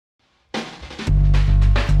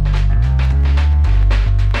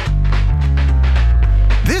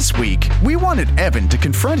This week, we wanted Evan to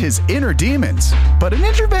confront his inner demons, but an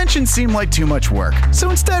intervention seemed like too much work, so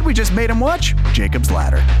instead we just made him watch Jacob's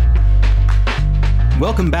Ladder.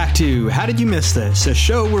 Welcome back to How Did You Miss This? A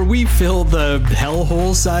show where we fill the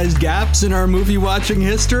hellhole-sized gaps in our movie-watching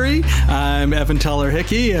history. I'm Evan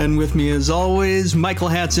Teller-Hickey, and with me as always, Michael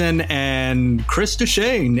Hansen and Chris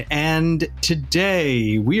Deshane. And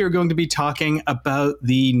today, we are going to be talking about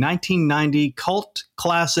the 1990 cult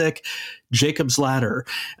classic, Jacob's Ladder.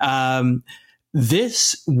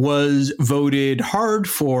 This was voted hard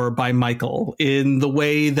for by Michael in the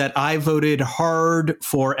way that I voted hard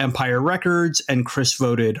for Empire Records and Chris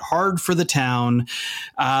voted hard for The Town.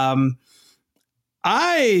 I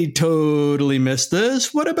totally missed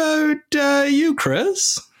this. What about you,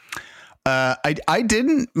 Chris? I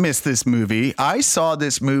didn't miss this movie. I saw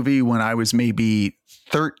this movie when I was maybe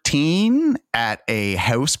 13 at a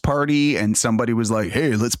house party, and somebody was like,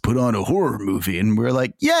 hey, let's put on a horror movie. And we were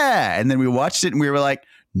like, yeah. And then we watched it and we were like,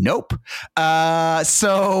 nope.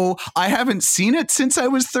 So I haven't seen it since I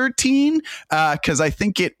was 13 because I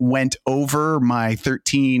think it went over my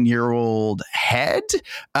 13-year-old head,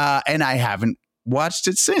 and I haven't watched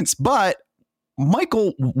it since. But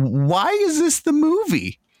Michael, why is this the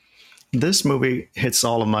movie? This movie hits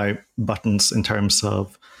all of my buttons in terms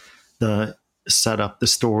of the setup, the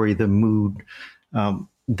story, the mood.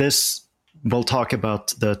 We'll talk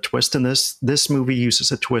about the twist in this. This movie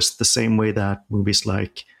uses a twist the same way that movies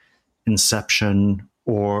like Inception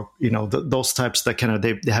or, those types that kind of,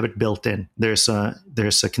 they have it built in. There's a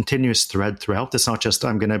continuous thread throughout. It's not just,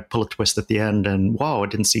 I'm going to pull a twist at the end and wow, I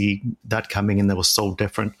didn't see that coming and that was so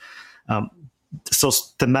different. So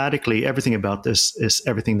thematically, everything about this is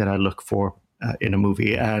everything that I look for in a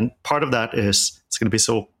movie. And part of that is it's going to be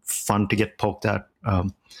so fun to get poked at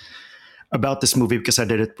about this movie because I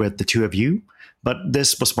did it with the two of you. But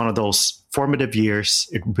this was one of those formative years.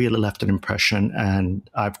 It really left an impression, and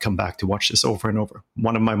I've come back to watch this over and over.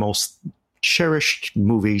 One of my most cherished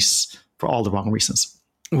movies for all the wrong reasons.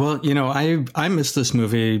 Well, I missed this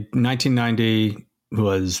movie. 1990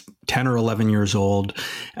 was 10 or 11 years old.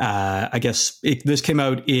 I guess this came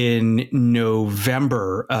out in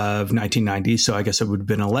November of 1990. So I guess I would have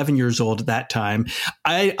been 11 years old at that time.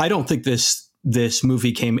 I don't think this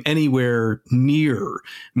movie came anywhere near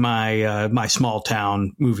my small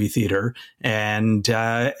town movie theater. And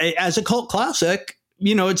as a cult classic,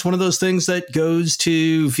 it's one of those things that goes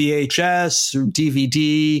to VHS or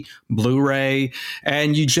DVD, Blu-ray,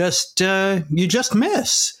 and you just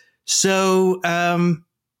miss. So,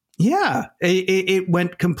 it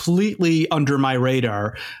went completely under my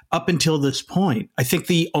radar up until this point. I think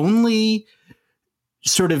the only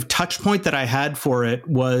sort of touch point that I had for it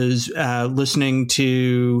was listening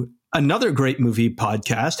to another great movie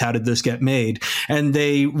podcast, How Did This Get Made? And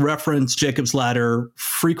they reference Jacob's Ladder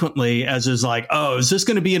frequently as is like, oh, is this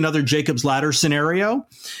going to be another Jacob's Ladder scenario?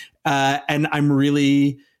 And I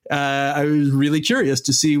was really curious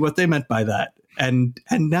to see what they meant by that. And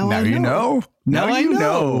now I know. Now I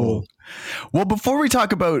know. Well, before we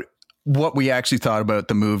talk about what we actually thought about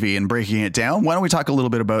the movie and breaking it down, why don't we talk a little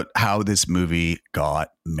bit about how this movie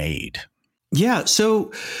got made? Yeah.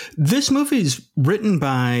 So this movie is written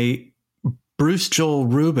by Bruce Joel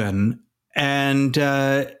Rubin, and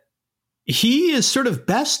he is sort of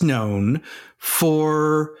best known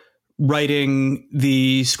for writing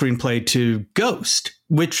the screenplay to Ghost,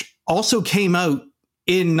 which also came out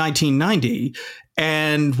in 1990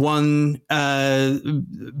 and won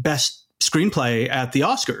Best Screenplay at the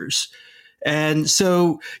Oscars. And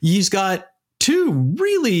so he's got two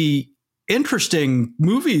really interesting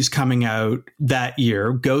movies coming out that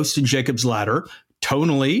year, Ghost and Jacob's Ladder,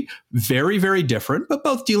 tonally very, very different, but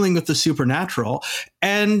both dealing with the supernatural.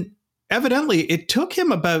 And evidently, it took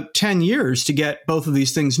him about 10 years to get both of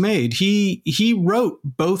these things made. He wrote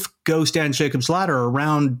both Ghost and Jacob's Ladder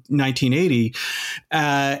around 1980.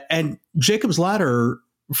 And Jacob's Ladder,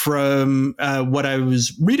 from what I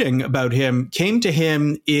was reading about him, came to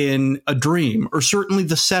him in a dream, or certainly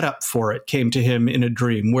the setup for it came to him in a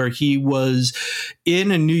dream, where he was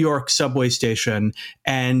in a New York subway station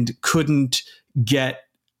and couldn't get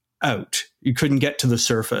out. You couldn't get to the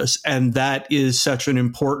surface. And that is such an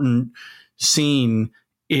important scene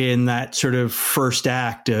in that sort of first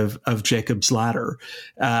act of Jacob's Ladder.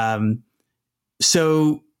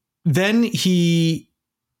 So then he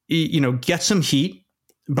gets some heat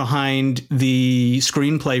behind the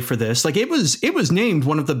screenplay for this. Like it was named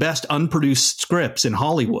one of the best unproduced scripts in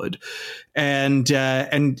Hollywood, and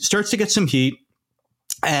starts to get some heat.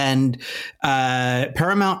 And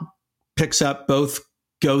Paramount picks up both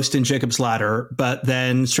Ghost and Jacob's Ladder, but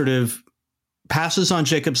then sort of passes on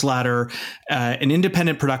Jacob's Ladder. An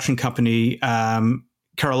independent production company,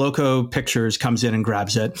 Carolco Pictures, comes in and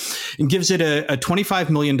grabs it and gives it a $25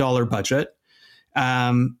 million budget,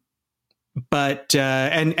 but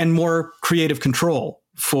more creative control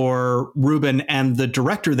for Rubin and the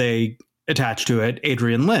director they attached to it,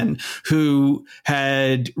 Adrian Lyne, who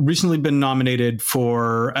had recently been nominated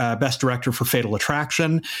for Best Director for Fatal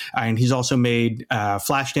Attraction. And he's also made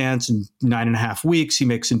Flashdance in 9.5 Weeks. He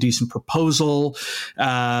makes Indecent Proposal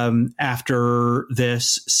after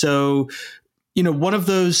this. So, one of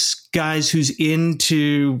those guys who's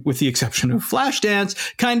into, with the exception of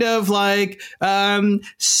Flashdance, kind of like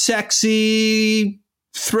sexy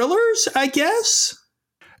thrillers, I guess.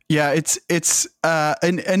 Yeah, it's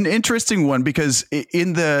an interesting one, because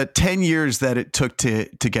in the 10 years that it took to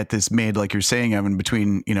get this made, like you're saying, Evan,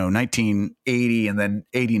 between 1980 and then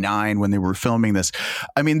 89 when they were filming this,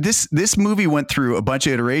 I mean, this movie went through a bunch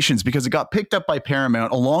of iterations because it got picked up by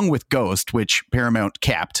Paramount along with Ghost, which Paramount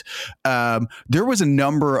kept. There was a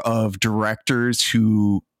number of directors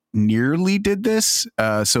who nearly did this.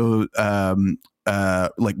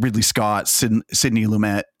 Like Ridley Scott, Sidney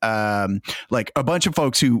Lumet, like a bunch of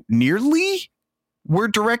folks who nearly were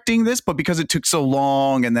directing this, but because it took so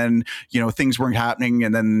long and then, things weren't happening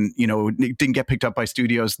and then, it didn't get picked up by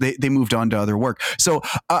studios, they moved on to other work. So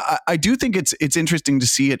I do think it's interesting to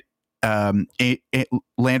see it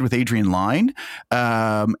land with Adrian Lyne.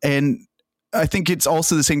 And I think it's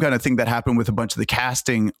also the same kind of thing that happened with a bunch of the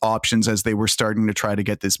casting options as they were starting to try to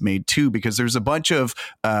get this made too, because there's a bunch of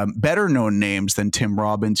better known names than Tim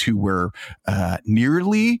Robbins who were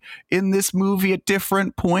nearly in this movie at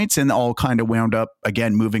different points and all kind of wound up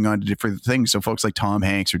again moving on to different things. So folks like Tom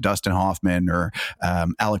Hanks or Dustin Hoffman or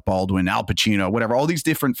Alec Baldwin, Al Pacino, whatever, all these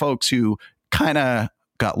different folks who kind of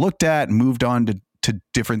got looked at and moved on to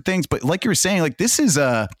different things. But like you were saying, like this is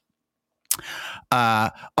a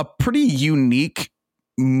pretty unique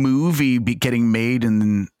movie getting made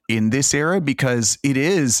in this era, because it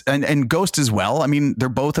is, and Ghost as well. I mean, they're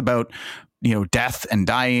both about, death and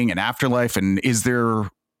dying and afterlife. And is there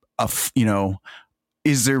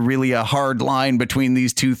really a hard line between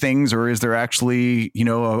these two things, or is there actually,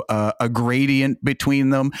 a gradient between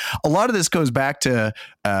them? A lot of this goes back to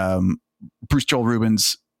Bruce Joel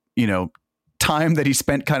Rubin's, time that he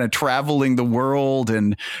spent kind of traveling the world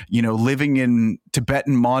and, living in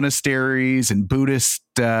Tibetan monasteries and Buddhist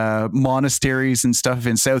monasteries and stuff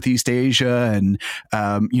in Southeast Asia, and,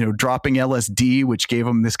 dropping LSD, which gave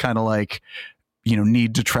him this kind of like,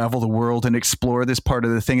 need to travel the world and explore this part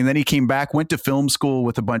of the thing. And then he came back, went to film school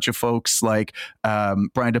with a bunch of folks like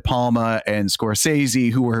Brian De Palma and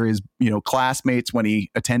Scorsese, who were his, classmates when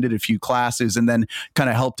he attended a few classes, and then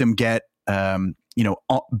kind of helped him get,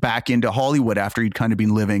 back into Hollywood after he'd kind of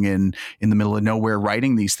been living in the middle of nowhere,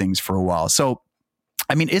 writing these things for a while. So,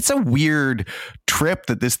 I mean, it's a weird trip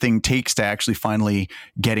that this thing takes to actually finally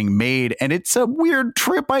getting made. And it's a weird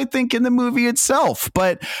trip, I think, in the movie itself.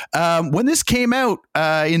 But when this came out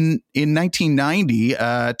in 1990,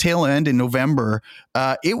 tail end in November,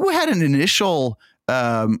 it had an initial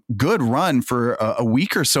good run for a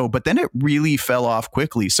week or so, but then it really fell off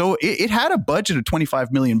quickly. So it had a budget of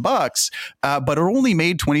 $25 million, but it only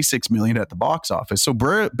made $26 million at the box office. So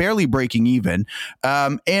barely breaking even.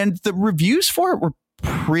 And the reviews for it were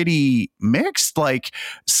pretty mixed. Like,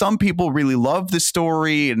 some people really love the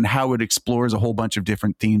story and how it explores a whole bunch of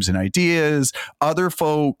different themes and ideas. Other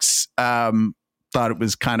folks, thought it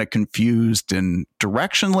was kind of confused and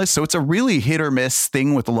directionless. So it's a really hit or miss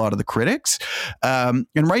thing with a lot of the critics. And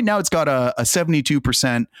right now it's got a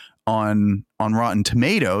 72% on Rotten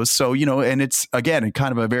Tomatoes. So, and it's, again,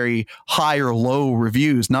 kind of a very high or low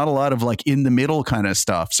reviews, not a lot of like in the middle kind of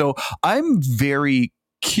stuff. So I'm very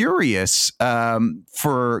curious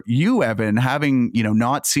for you, Evan, having,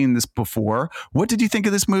 not seen this before. What did you think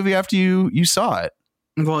of this movie after you saw it?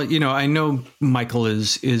 Well, I know Michael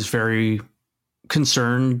is very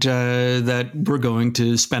concerned that we're going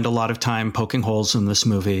to spend a lot of time poking holes in this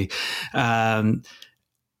movie. I'm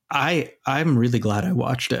really glad I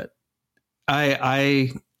watched it.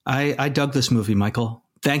 I dug this movie, Michael.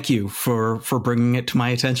 Thank you for bringing it to my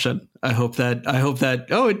attention. I hope that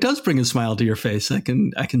it does bring a smile to your face. I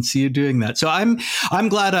can see you doing that. So I'm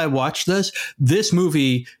glad I watched this. This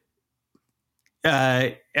movie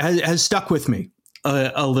has stuck with me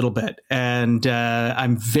a little bit, and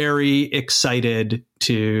I'm very excited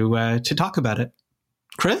to talk about it.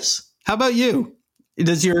 Chris, how about you?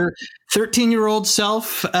 Does your 13-year-old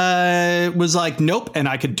self was like, nope, and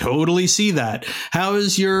I could totally see that? How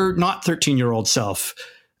is your not 13-year-old self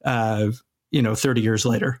 30 years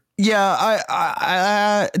later? Yeah,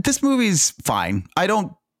 I this movie's fine. I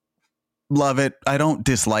don't love it. I don't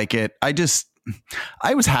dislike it.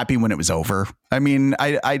 I was happy when it was over. I mean,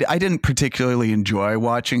 I didn't particularly enjoy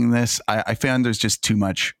watching this. I found there's just too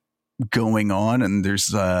much going on, and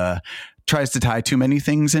there's tries to tie too many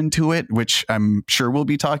things into it, which I'm sure we'll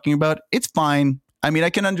be talking about. It's fine. I mean,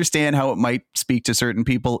 I can understand how it might speak to certain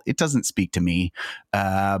people. It doesn't speak to me.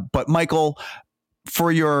 But Michael,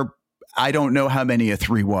 for your, I don't know how many a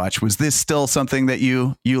 3 watch, was this still something that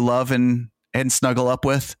you love and snuggle up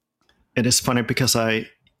with? It is funny because I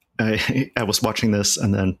was watching this,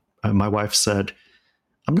 and then my wife said,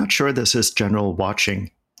 I'm not sure this is general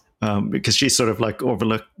watching, because she sort of like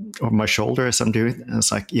overlooked over my shoulder as I'm doing it. And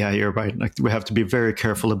it's like, yeah, you're right. Like, we have to be very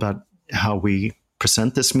careful about how we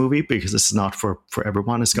present this movie, because it's not for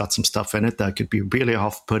everyone. It's got some stuff in it that could be really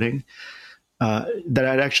off-putting, that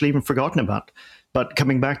I'd actually even forgotten about. But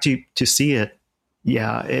coming back to see it,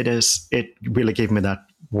 yeah, it really gave me that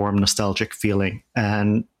warm, nostalgic feeling.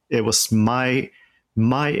 And it was my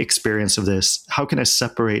experience of this. How can I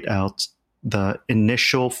separate out the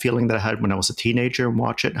initial feeling that I had when I was a teenager and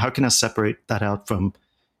watch it? How can I separate that out from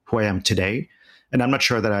who I am today? And I'm not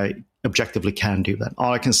sure that I objectively can do that.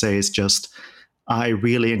 All I can say is just, I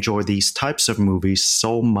really enjoy these types of movies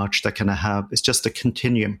so much that kind of have, it's just a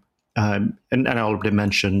continuum. And I already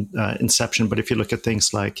mentioned Inception, but if you look at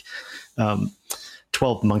things like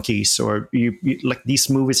 12 Monkeys, or you like these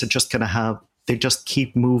movies that just kind of have, they just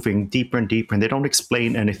keep moving deeper and deeper, and they don't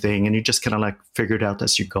explain anything, and you just kind of like figure it out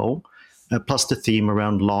as you go. Plus the theme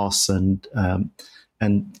around loss and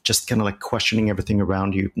just kind of like questioning everything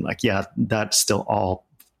around you. Like, yeah, that still all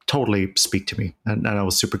totally speak to me. And I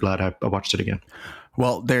was super glad I watched it again.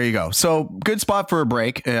 Well, there you go. So good spot for a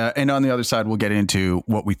break. And on the other side, we'll get into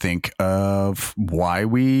what we think of why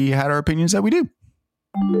we had our opinions that we do.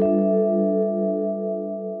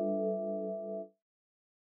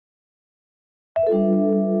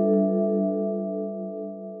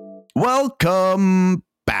 Welcome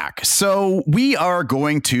back. So we are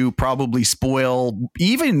going to probably spoil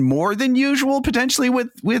even more than usual, potentially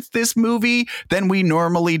with this movie than we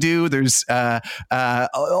normally do. There's a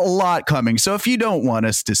lot coming. So if you don't want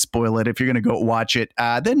us to spoil it, if you're going to go watch it,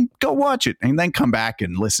 then go watch it and then come back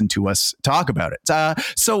and listen to us talk about it.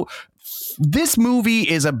 So this movie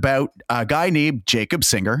is about a guy named Jacob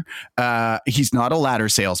Singer. He's not a ladder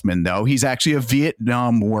salesman, though. He's actually a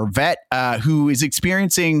Vietnam War vet who is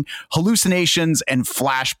experiencing hallucinations and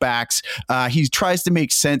flashbacks. He tries to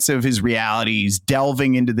make sense of his reality. He's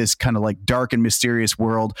delving into this kind of like dark and mysterious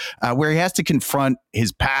world where he has to confront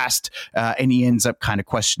his past, and he ends up kind of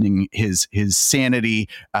questioning his sanity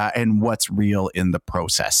and what's real in the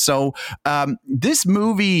process. So this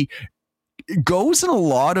movie goes in a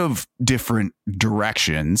lot of different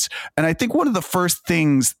directions. And I think one of the first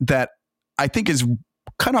things that I think is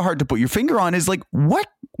kind of hard to put your finger on is like, what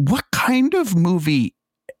kind of movie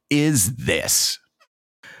is this?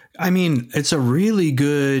 I mean, it's a really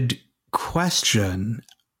good question.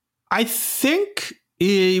 I think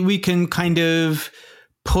we can kind of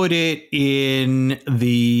put it in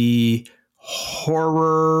the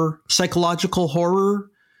horror, psychological horror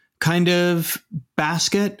kind of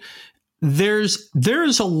basket. There's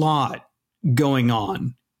a lot going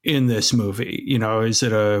on in this movie. You know, is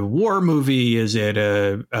it a war movie? Is it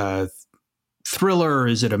a thriller?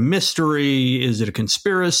 Is it a mystery? Is it a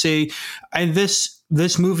conspiracy? And this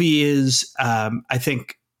movie is, I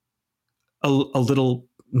think, a little,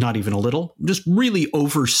 not even a little, just really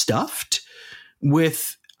overstuffed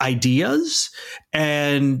with ideas.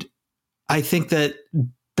 And I think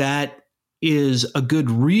that is a good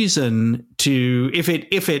reason to, if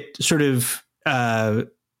it sort of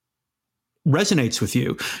resonates with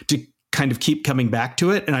you, to kind of keep coming back to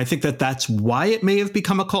it. And I think that that's why it may have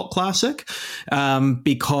become a cult classic,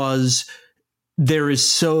 because there is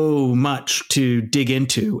so much to dig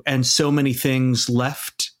into and so many things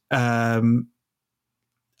left up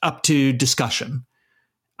to discussion,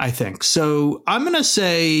 I think. So I'm going to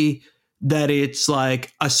say that it's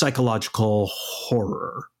like a psychological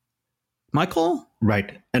horror. Michael?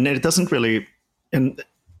 Right. And it doesn't really, and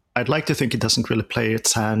I'd like to think it doesn't really play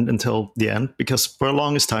its hand until the end, because for the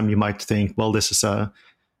longest time you might think, well, this is a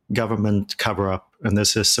government cover-up and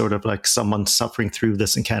this is sort of like someone suffering through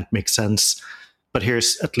this and can't make sense. But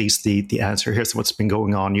here's at least the answer. Here's what's been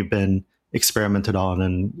going on. You've been experimented on,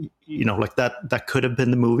 and you know, like that could have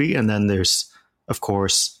been the movie. And then there's, of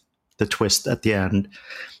course, the twist at the end.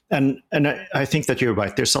 And I think that you're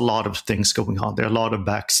right. There's a lot of things going on. There are a lot of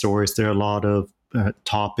backstories. There are a lot of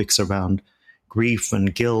topics around grief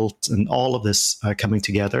and guilt and all of this coming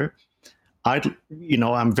together.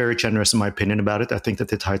 I'm very generous in my opinion about it. I think that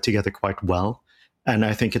they tie together quite well. And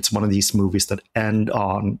I think it's one of these movies that end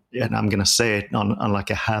on, and I'm going to say it on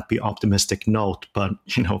like a happy, optimistic note, but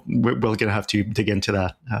we're going to have to dig into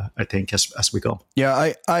that, I think, as we go.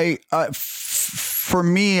 Yeah, for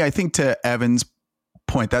me, I think to Evan's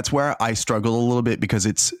point, that's where I struggle a little bit because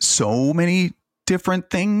it's so many different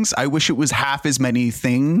things. I wish it was half as many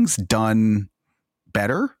things done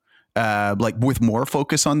better, like with more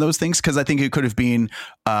focus on those things, because I think it could have been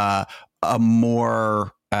a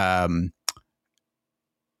more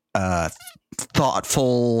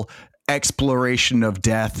thoughtful exploration of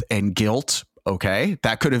death and guilt. Okay,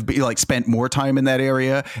 that could have been like spent more time in that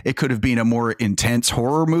area. It could have been a more intense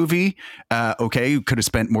horror movie. Okay, you could have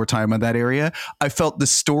spent more time on that area. I felt the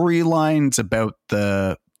storylines about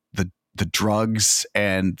the drugs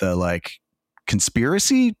and the like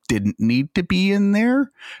conspiracy didn't need to be in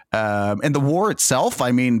there, and the war itself,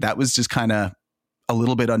 I mean, that was just kind of a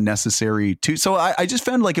little bit unnecessary too. So I just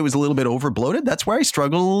found like it was a little bit overbloated. That's where I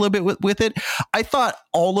struggled a little bit with it. I thought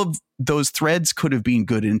all of those threads could have been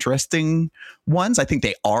good, interesting ones. I think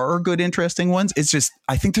they are good, interesting ones. It's just,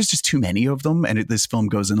 I think there's just too many of them. And this film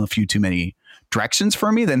goes in a few too many directions for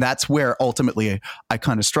me. Then that's where ultimately I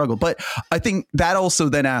kind of struggle. But I think that also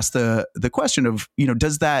then asks the question of,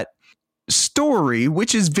 does that story,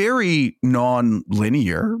 which is very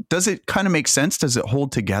non-linear, does it kind of make sense? Does it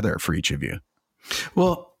hold together for each of you?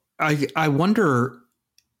 Well, I wonder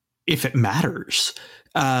if it matters,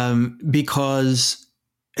 because,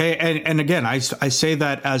 and again, I say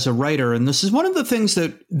that as a writer, and this is one of the things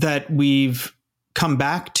that we've come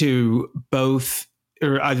back to both,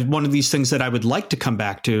 or one of these things that I would like to come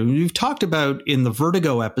back to. You've talked about in the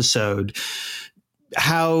Vertigo episode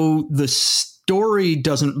how the story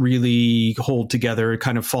doesn't really hold together. It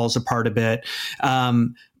kind of falls apart a bit,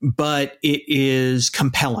 but it is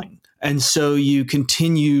compelling. And so you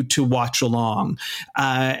continue to watch along.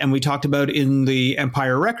 And we talked about in the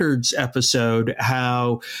Empire Records episode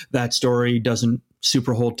how that story doesn't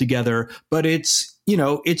super hold together, but it's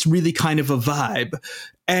really kind of a vibe.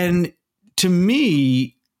 And to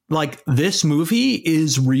me, like, this movie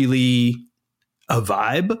is really a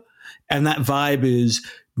vibe, and that vibe is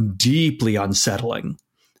deeply unsettling.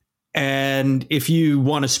 And if you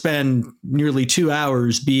want to spend nearly 2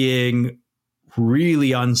 hours being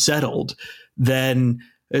really unsettled, then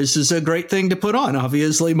this is a great thing to put on.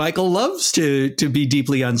 Obviously, Michael loves to be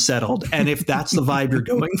deeply unsettled. And if that's the vibe you're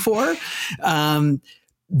going for,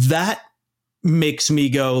 that makes me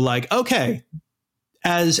go like, okay,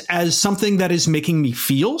 as something that is making me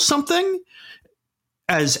feel something,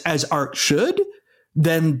 as art should,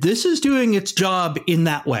 then this is doing its job in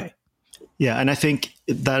that way. Yeah, and I think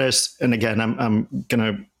that is, and again, I'm going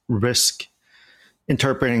to risk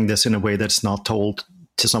interpreting this in a way that's not told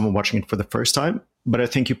to someone watching it for the first time, but I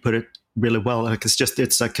think you put it really well. Like,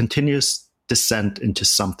 it's a continuous descent into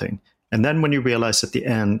something. And then when you realize at the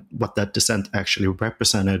end what that descent actually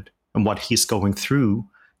represented and what he's going through,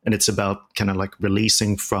 and it's about kind of like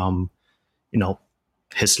releasing from,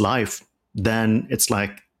 his life, then it's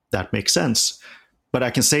like, that makes sense. But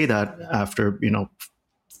I can say that after,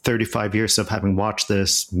 35 years of having watched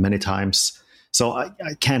this many times. So I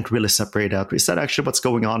can't really separate out. Is that actually what's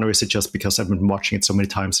going on, or is it just because I've been watching it so many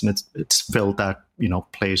times and it's filled that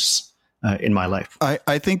place in my life?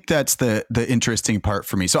 I think that's the interesting part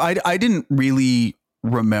for me. So I didn't really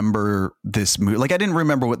remember this movie. Like, I didn't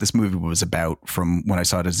remember what this movie was about from when I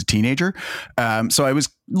saw it as a teenager. So I was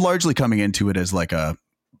largely coming into it as like a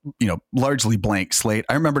largely blank slate.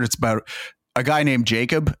 I remembered it's about a guy named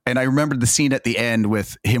Jacob, and I remembered the scene at the end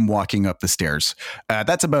with him walking up the stairs.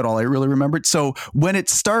 That's about all I really remembered. So when it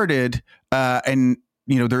started, and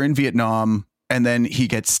they're in Vietnam, and then he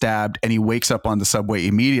gets stabbed, and he wakes up on the subway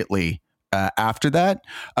immediately after that,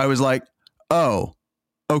 I was like, oh,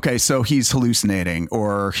 okay, so he's hallucinating,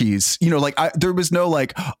 or he's, there was no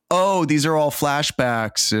like, oh, these are all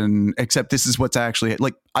flashbacks, and except this is what's actually,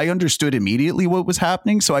 like, I understood immediately what was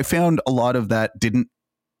happening. So I found a lot of that didn't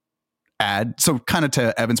add. So kind of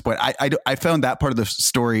to Evan's point, I found that part of the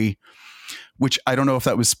story, which I don't know if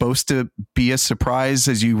that was supposed to be a surprise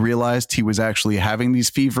as you realized he was actually having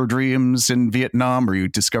these fever dreams in Vietnam, or you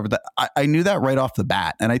discovered that. I knew that right off the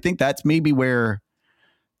bat. And I think that's maybe where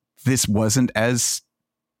this wasn't as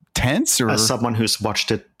tense. Or as someone who's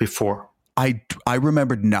watched it before, I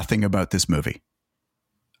remembered nothing about this movie.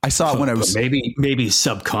 I saw it when I was maybe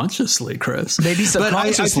subconsciously, Chris. Maybe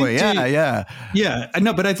subconsciously, yeah.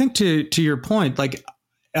 No, but I think to your point, like,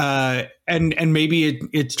 and maybe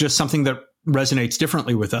it's just something that resonates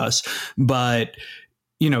differently with us. But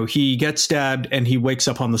he gets stabbed and he wakes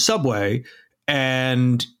up on the subway,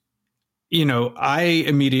 and I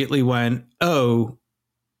immediately went, oh,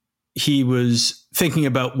 he was thinking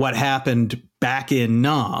about what happened back in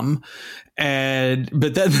Nam,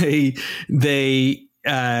 but then they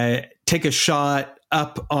take a shot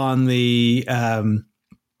up on the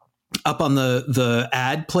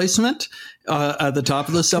ad placement at the top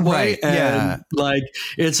of the subway. Right, yeah. And like,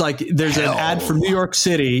 it's like, there's an ad for New York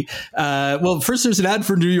City. Well, first there's an ad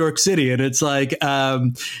for New York City, and it's like,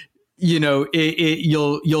 you'll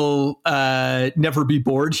never be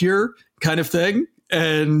bored here kind of thing.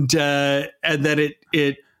 And then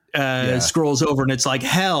it scrolls over and it's like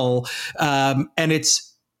hell.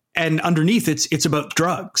 And underneath it's about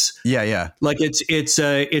drugs. Yeah. Like it's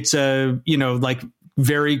a like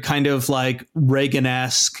very kind of like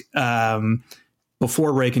Reagan-esque,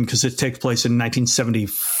 before Reagan, because it takes place in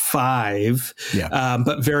 1975,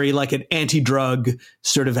 but very like an anti-drug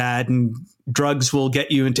sort of ad, and drugs will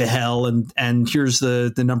get you into hell, and here's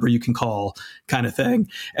the number you can call kind of thing.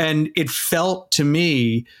 And it felt to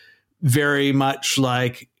me very much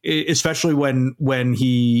like, especially when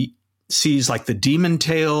he sees like the demon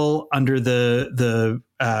tail under the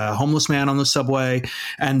homeless man on the subway,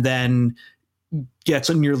 and then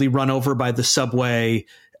gets nearly run over by the subway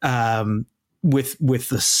with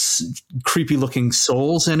the creepy looking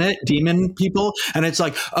souls in it, demon people. And it's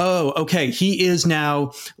like, oh, okay, he is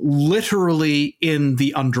now literally in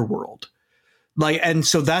the underworld. Like, and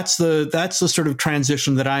so that's the sort of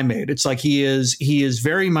transition that I made. It's like he is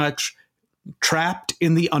very much trapped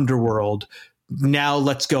in the underworld. Now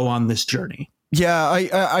let's go on this journey. Yeah,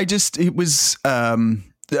 I just, it was,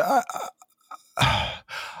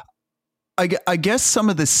 I guess some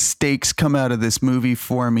of the stakes come out of this movie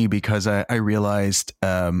for me because I realized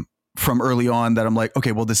from early on that I'm like,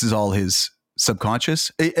 okay, well, this is all his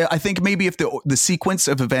subconscious. I think maybe if the sequence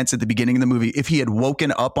of events at the beginning of the movie, if he had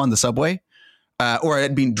woken up on the subway or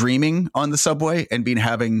had been dreaming on the subway and been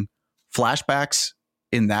having flashbacks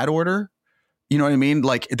in that order, you know what I mean?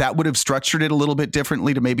 Like that would have structured it a little bit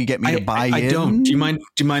differently to maybe get me to buy in. I don't. Do you mind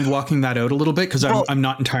walking that out a little bit? Because I'm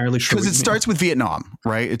not entirely sure. Because it starts with Vietnam,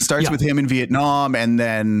 right? It starts with him in Vietnam, and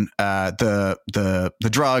then the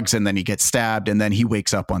drugs, and then he gets stabbed, and then he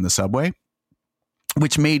wakes up on the subway,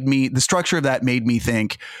 which made me, the structure of that made me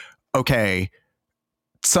think, okay,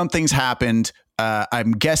 something's happened.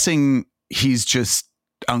 I'm guessing he's just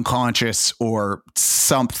unconscious or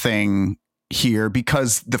something here,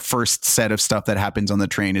 because the first set of stuff that happens on the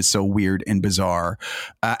train is so weird and bizarre.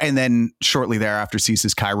 And then shortly thereafter sees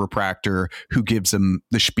his chiropractor, who gives him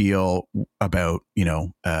the spiel about,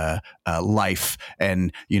 life.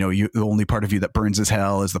 And, the only part of you that burns as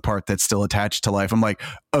hell is the part that's still attached to life. I'm like,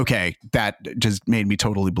 okay, that just made me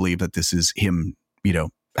totally believe that this is him,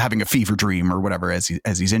 having a fever dream or whatever as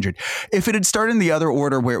he's injured. If it had started in the other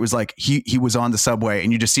order, where it was like he was on the subway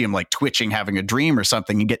and you just see him like twitching, having a dream or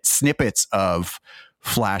something, and get snippets of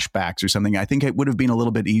flashbacks or something, I think it would have been a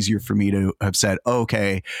little bit easier for me to have said, oh,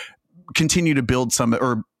 okay, continue to build some,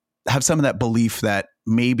 or have some of that belief that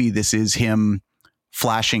maybe this is him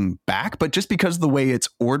flashing back. But just because of the way it's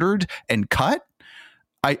ordered and cut,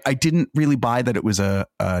 I didn't really buy that it was a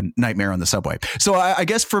nightmare on the subway. So I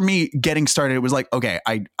guess for me, getting started, it was like, okay,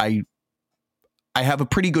 I have a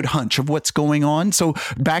pretty good hunch of what's going on. So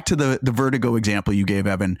back to the Vertigo example you gave,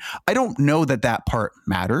 Evan, I don't know that part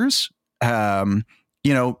matters. You're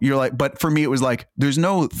like, but for me, it was like, there's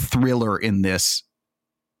no thriller in this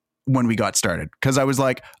when we got started, because I was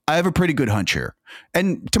like, I have a pretty good hunch here.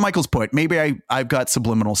 And to Michael's point, maybe I've got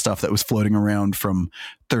subliminal stuff that was floating around from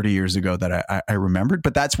 30 years ago that I remembered,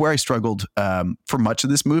 but that's where I struggled for much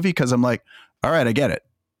of this movie, because I'm like, all right, I get it.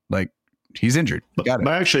 Like, he's injured. Got it.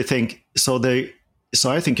 But I actually think so.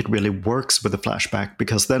 I think it really works with the flashback,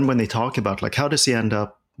 because then when they talk about like, how does he end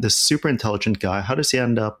up, this super intelligent guy, how does he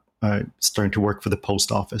end up starting to work for the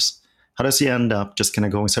post office? How does he end up just kind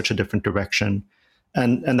of going such a different direction?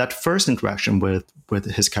 And that first interaction with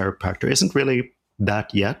his chiropractor isn't really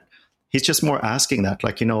that yet. He's just more asking that,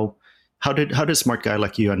 like, how did a smart guy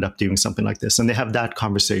like you end up doing something like this? And they have that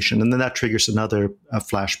conversation, and then that triggers another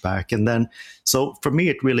flashback. And then, so for me,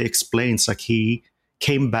 it really explains, like, he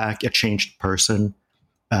came back a changed person.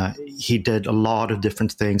 He did a lot of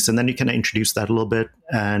different things, and then you kind of introduce that a little bit.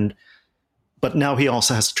 But now he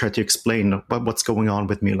also has to try to explain what's going on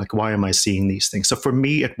with me. Like, why am I seeing these things? So for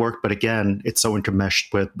me, it worked. But again, it's so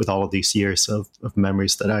intermeshed with all of these years of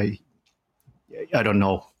memories that I don't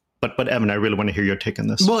know. But Evan, I really want to hear your take on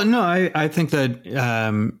this. Well, no, I think that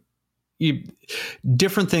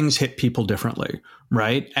different things hit people differently,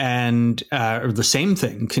 right? And or the same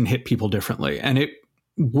thing can hit people differently. And it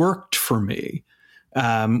worked for me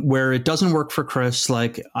where it doesn't work for Chris.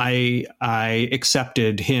 Like I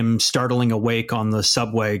accepted him startling awake on the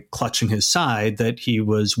subway, clutching his side, that he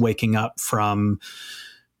was waking up from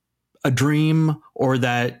a dream or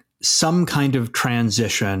that some kind of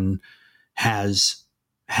transition has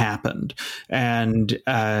happened. And,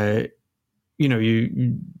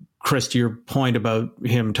 Chris, to your point about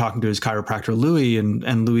him talking to his chiropractor, Louis,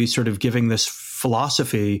 and Louis sort of giving this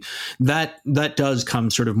philosophy, that does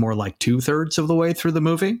come sort of more like 2/3 of the way through the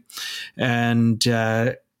movie. And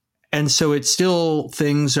so it's still,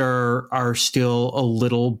 things are still a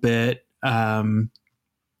little bit,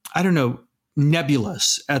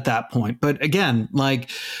 nebulous at that point. But again, like,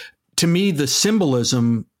 to me, the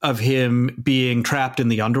symbolism of him being trapped in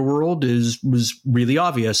the underworld was really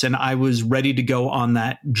obvious. And I was ready to go on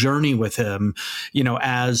that journey with him,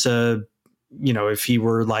 as if he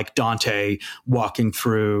were like Dante walking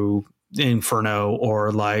through Inferno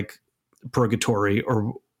or like Purgatory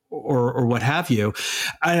or what have you.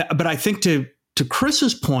 But I think to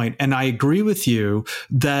Chris's point, and I agree with you,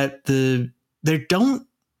 that there doesn't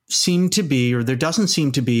seem to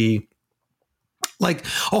be like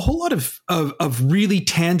a whole lot of really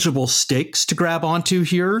tangible stakes to grab onto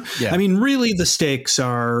here. Yeah. I mean, really, the stakes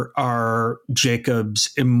are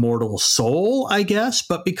Jacob's immortal soul, I guess.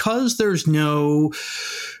 But because there's no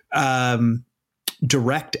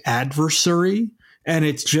direct adversary, and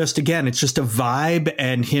it's just a vibe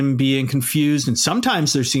and him being confused. And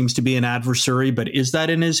sometimes there seems to be an adversary, but is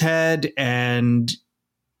that in his head? And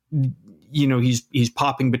he's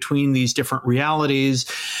popping between these different realities.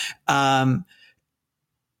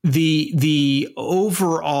 The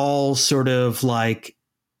overall sort of like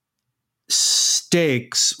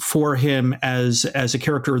stakes for him as a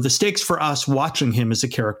character, the stakes for us watching him as a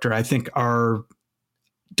character, I think are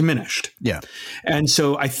diminished. Yeah. And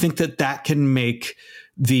so I think that can make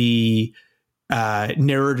the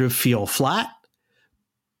narrative feel flat,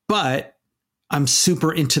 but I'm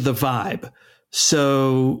super into the vibe.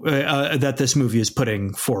 So that this movie is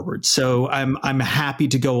putting forward. So I'm happy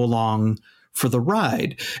to go along for the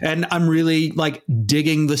ride. And I'm really like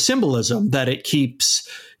digging the symbolism that it keeps,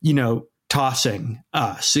 tossing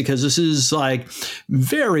us, because this is like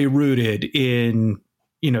very rooted in,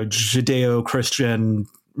 Judeo-Christian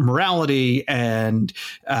morality and,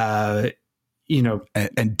 and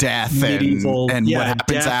death medieval, and what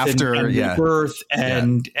happens after and birth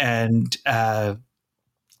and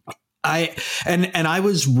I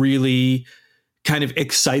was really kind of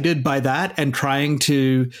excited by that and trying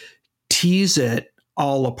to tease it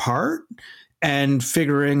all apart and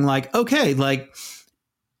figuring like, okay, like,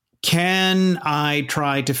 can I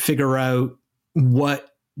try to figure out what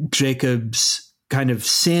Jacob's kind of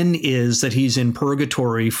sin is that he's in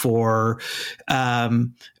purgatory for,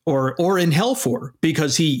 or in hell for,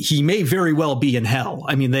 because he may very well be in hell.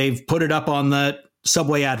 I mean, they've put it up on that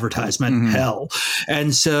subway advertisement, hell.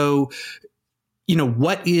 And so,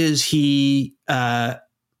 what is he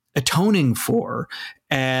atoning for?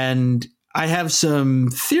 And I have some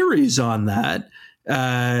theories on that.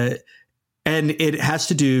 And it has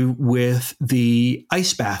to do with the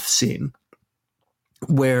ice bath scene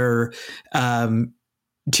where Tim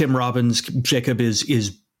Robbins' Jacob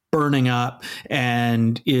is burning up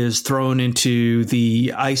and is thrown into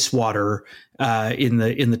the ice water in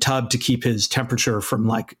the tub to keep his temperature from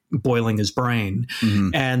like boiling his brain.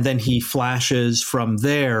 And then he flashes from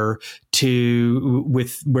there to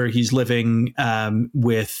where he's living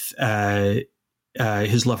with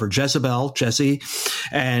his lover Jesse,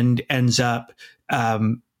 and ends up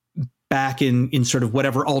back in sort of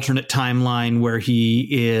whatever alternate timeline where he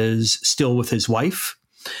is still with his wife.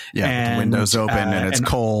 Yeah, and, the window's open and it's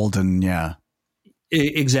cold and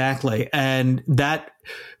exactly. And that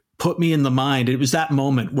put me in the mind. It was that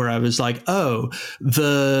moment where I was like, oh,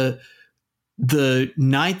 the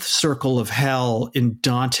ninth circle of hell in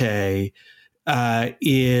Dante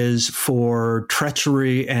is for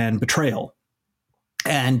treachery and betrayal.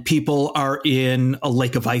 And people are in a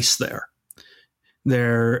lake of ice there.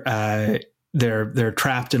 They're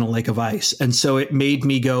trapped in a lake of ice. And so it made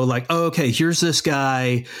me go like, oh, okay, here's this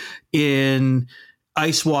guy in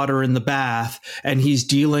ice water in the bath, and he's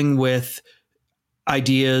dealing with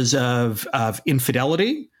ideas of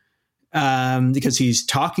infidelity, because he's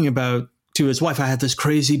talking about to his wife, I had this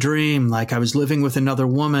crazy dream, like I was living with another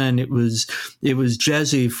woman. It was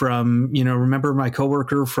Jesse from, remember my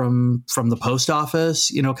coworker from the post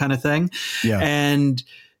office, kind of thing. Yeah.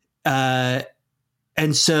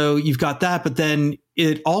 And so you've got that, but then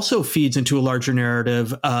it also feeds into a larger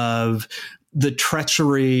narrative of the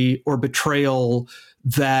treachery or betrayal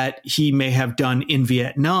that he may have done in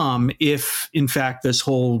Vietnam if, in fact, this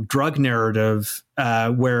whole drug narrative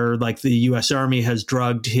where like the U.S. Army has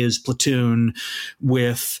drugged his platoon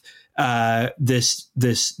with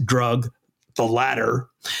this drug, the latter,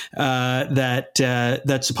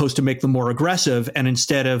 that's supposed to make them more aggressive. And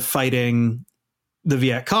instead of fighting the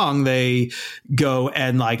Viet Cong, they go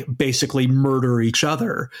and like basically murder each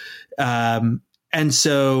other. And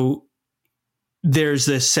so there's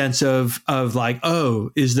this sense of like,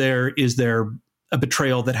 oh, is there a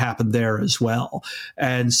betrayal that happened there as well?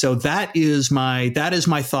 And so that is my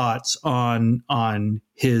thoughts on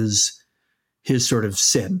his sort of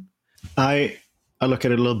sin. I look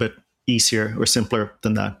at it a little bit easier or simpler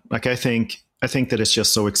than that. Like I think that it's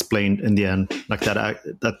just so explained in the end, like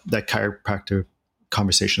that chiropractor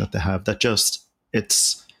conversation that they have, that just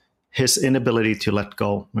it's his inability to let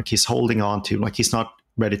go. Like he's holding on to, like he's not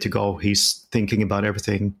ready to go. He's thinking about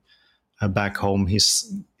everything back home.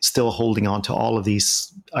 He's still holding on to all of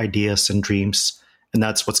these ideas and dreams. And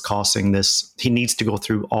that's what's causing this. He needs to go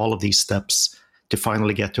through all of these steps to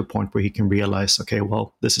finally get to a point where he can realize, okay,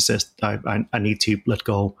 well, this is it. I need to let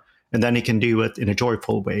go. And then he can do it in a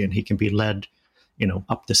joyful way, and he can be led,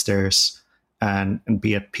 up the stairs and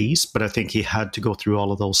be at peace. But I think he had to go through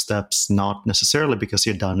all of those steps, not necessarily because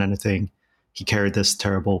he had done anything. He carried this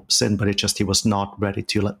terrible sin, but he was not ready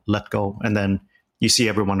to let go. And then you see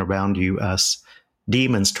everyone around you as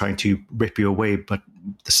demons trying to rip you away. But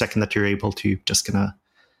the second that you're able to just kind of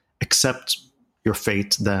accept your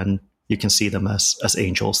fate, then you can see them as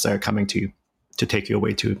angels. They're coming to take you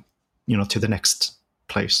away to the next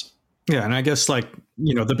place. Yeah, and I guess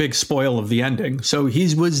the big spoil of the ending. So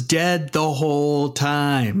he was dead the whole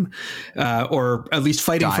time, or at least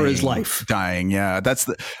fighting for his life. Dying, yeah.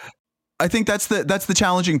 I think that's the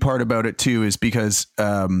challenging part about it too, is because,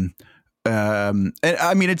 and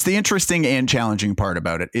I mean, it's the interesting and challenging part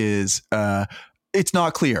about it is, it's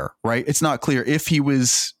not clear, right? It's not clear if he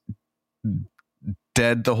was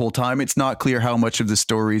dead the whole time. It's not clear how much of the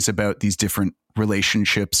stories about these different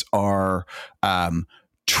relationships are,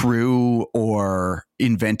 true or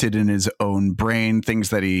invented in his own brain,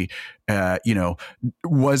 things that he,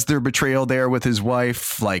 was there betrayal there with his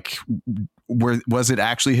wife? Like, was it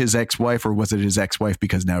actually his ex-wife, or was it his ex-wife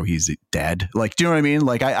because now he's dead? Like, do you know what I mean?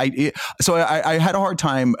 Like I had a hard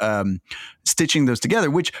time stitching those together,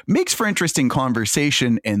 which makes for interesting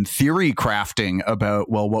conversation and theory crafting about,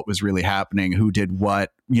 well, what was really happening? Who did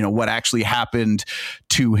what? What actually happened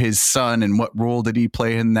to his son, and what role did he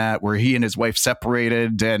play in that? Were he and his wife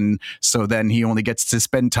separated, and so then he only gets to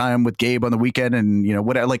spend time with Gabe on the weekend, and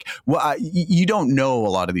you don't know a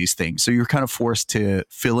lot of these things, so you're kind of forced to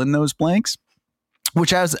fill in those blanks,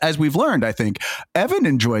 which as we've learned, I think Evan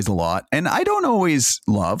enjoys a lot, and I don't always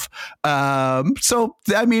love. So,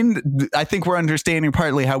 I mean, I think we're understanding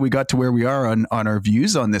partly how we got to where we are on our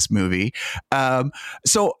views on this movie. But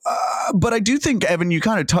I do think, Evan, you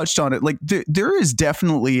kind of touched on it. Like there is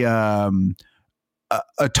definitely a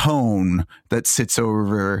tone that sits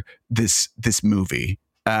over this movie,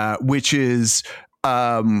 which is,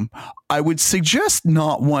 I would suggest,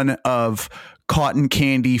 not one of cotton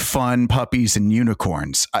candy, fun, puppies, and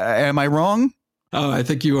unicorns. Am I wrong? Oh, I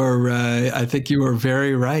think you are. I think you are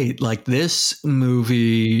very right. Like, this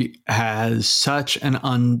movie has such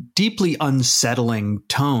an deeply unsettling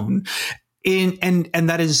tone, and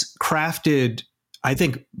that is crafted, I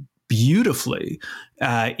think, beautifully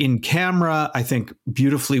in camera. I think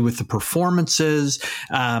beautifully with the performances.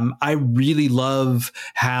 I really love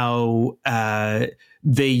how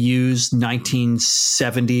they use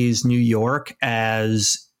 1970s New York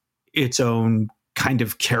as its own kind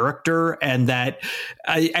of character, and that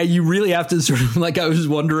you really have to sort of, like, I was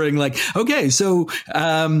wondering, like, okay, so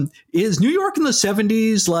is New York in the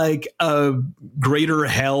 70s like a greater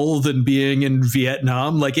hell than being in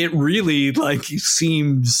Vietnam? Like, it really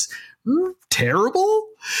seems terrible,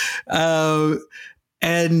 and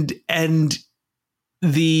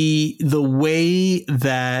the way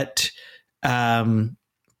that the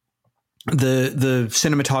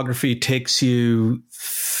cinematography takes you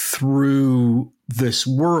through this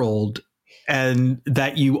world, and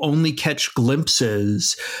that you only catch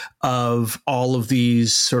glimpses of all of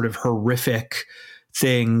these sort of horrific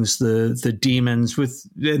things, the demons,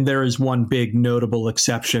 and there is one big notable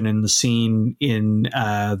exception in the scene in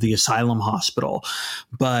the asylum hospital,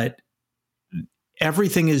 but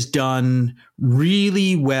everything is done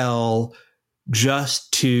really well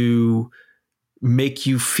just to make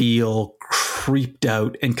you feel creeped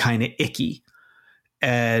out and kind of icky.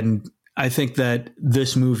 And I think that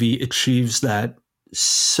this movie achieves that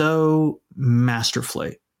so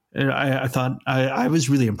masterfully. And I thought I was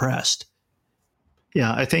really impressed.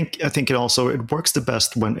 Yeah, I think it works the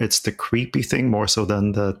best when it's the creepy thing more so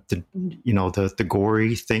than the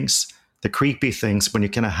gory things. The creepy things when you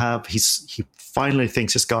kind of have he finally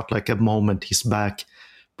thinks he's got like a moment, he's back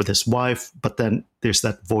with his wife, but then there's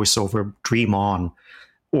that voiceover, dream on,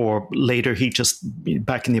 or later he just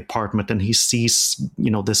back in the apartment and he sees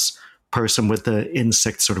this person with the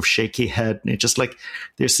insect sort of shaky head, and it just like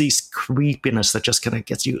there's these creepiness that just kind of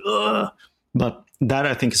gets you. Ugh. But that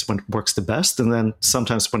I think is when it works the best. And then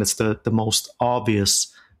sometimes when it's the most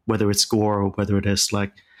obvious, whether it's gore or whether it is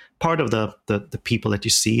like part of the people that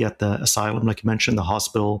you see at the asylum, like you mentioned, the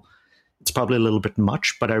hospital, it's probably a little bit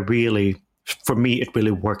much. But for me, it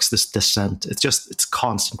really works, this descent. It's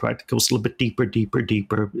constant, right? It goes a little bit deeper, deeper,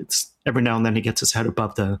 deeper. It's every now and then he gets his head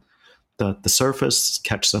above the surface,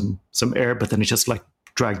 catch some air, but then he's just like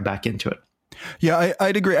dragged back into it. Yeah,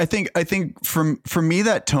 I'd agree. I think for me,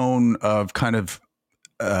 that tone of kind of,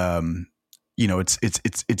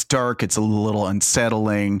 it's dark. It's a little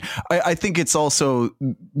unsettling. I think it's also,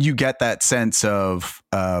 you get that sense of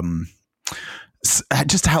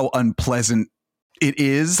just how unpleasant it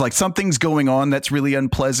is. Like something's going on that's really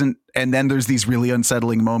unpleasant, and then there's these really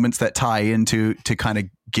unsettling moments that tie into to kind of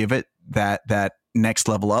give it that next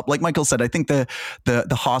level up. Like Michael said, I think the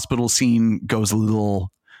hospital scene goes a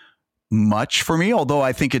little much for me, although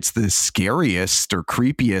I think it's the scariest or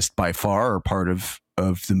creepiest by far or part of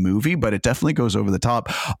the movie, but it definitely goes over the top.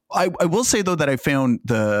 I will say though that I found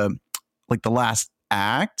the last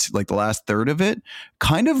act, like the last third of it,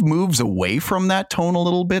 kind of moves away from that tone a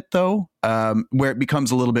little bit though, where it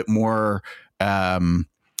becomes a little bit more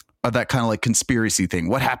of that kind of like conspiracy thing.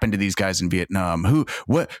 What happened to these guys in Vietnam?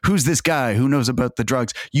 Who's this guy? Who knows about the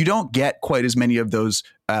drugs? You don't get quite as many of those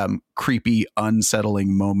creepy,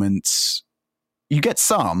 unsettling moments. You get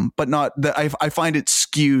some, but not that. I find it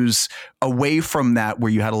skews away from that,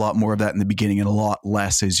 where you had a lot more of that in the beginning and a lot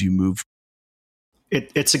less as you move.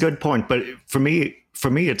 It's a good point, but for me,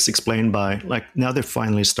 it's explained by like now they're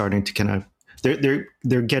finally starting to kind of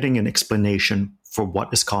they're getting an explanation for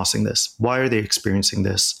what is causing this. Why are they experiencing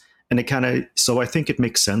this? And it kind of, so I think it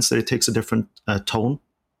makes sense that it takes a different tone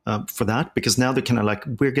for that, because now they're kind of like,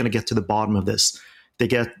 we're going to get to the bottom of this. They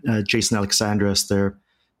get Jason Alexander as their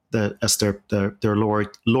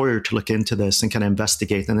lawyer to look into this and kind of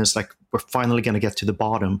investigate. And it's like, we're finally going to get to the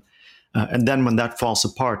bottom. And then when that falls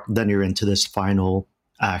apart, then you're into this final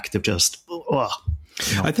act of just,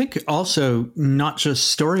 I think also not just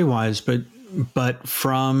story-wise, but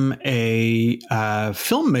from a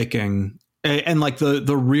filmmaking and like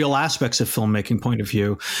the real aspects of filmmaking point of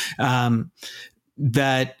view,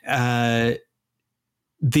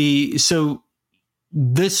 so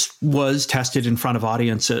this was tested in front of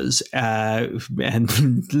audiences, and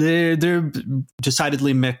they're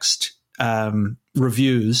decidedly mixed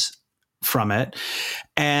reviews from it,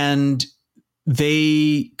 and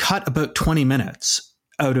they cut about 20 minutes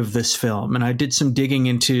out of this film. And I did some digging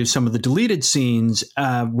into some of the deleted scenes,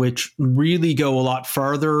 which really go a lot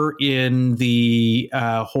farther in the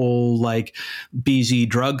whole like BZ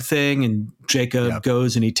drug thing. And Jacob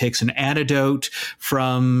goes and he takes an antidote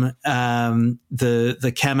from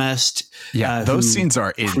the chemist. Yeah, those scenes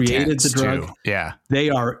are created the drug. Too. Yeah,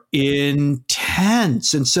 they are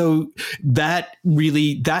intense, and so that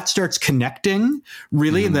starts connecting.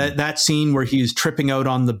 Really, that scene where he's tripping out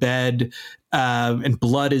on the bed. And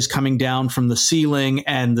blood is coming down from the ceiling,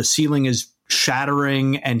 and the ceiling is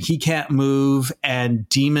shattering, and he can't move, and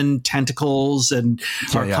demon tentacles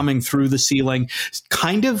are coming through the ceiling.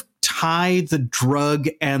 Kind of tie the drug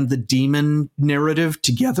and the demon narrative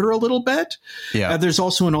together a little bit. Yeah. There's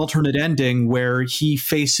also an alternate ending where he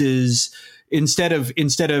faces, instead of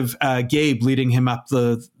Gabe leading him up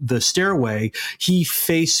the stairway, he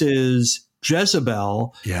faces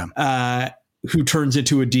Jezebel. Yeah. Who turns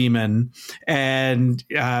into a demon and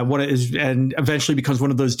eventually becomes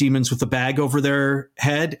one of those demons with the bag over their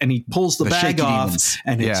head, and he pulls the bag off demons.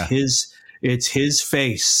 And it's his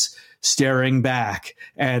face staring back,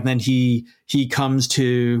 and then he comes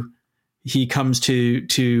to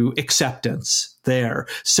acceptance there.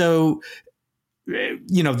 So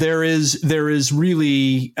there is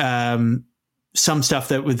really some stuff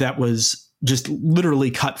that was just literally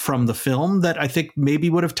cut from the film that I think maybe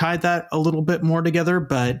would have tied that a little bit more together.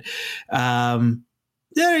 But, I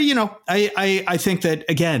think that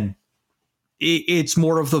again, it's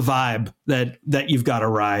more of the vibe that you've got to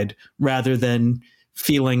ride rather than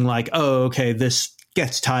feeling like, oh, okay, this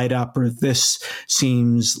gets tied up or this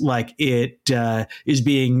seems like it is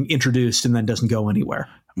being introduced and then doesn't go anywhere.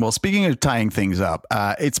 Well, speaking of tying things up,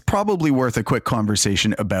 it's probably worth a quick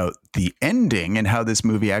conversation about the ending and how this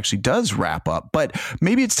movie actually does wrap up. But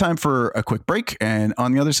maybe it's time for a quick break. And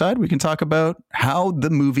on the other side, we can talk about how the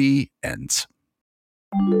movie ends.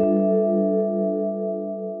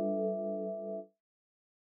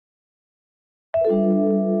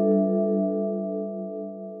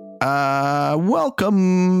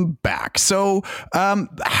 Welcome back. So,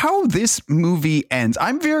 how this movie ends,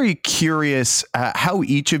 I'm very curious how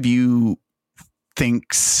each of you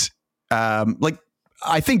thinks,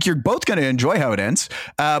 I think you're both going to enjoy how it ends,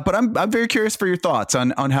 but I'm very curious for your thoughts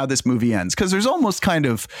on how this movie ends, because there's almost kind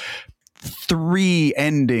of three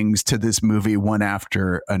endings to this movie, one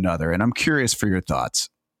after another, and I'm curious for your thoughts.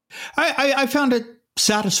 I found it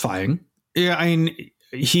satisfying. Yeah, I mean,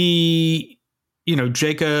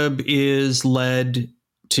 Jacob is led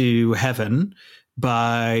to heaven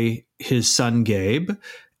by his son Gabe,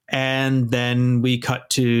 and then we cut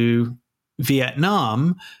to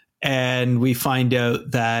Vietnam, and we find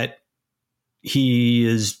out that he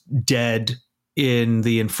is dead in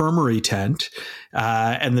the infirmary tent,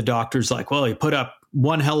 and the doctor's like, well, he put up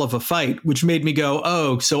one hell of a fight, which made me go,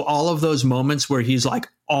 oh, so all of those moments where he's like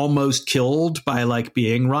almost killed by like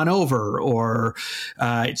being run over, or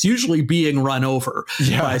it's usually being run over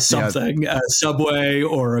by something, a subway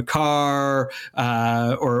or a car,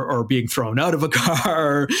 or being thrown out of a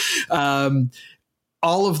car.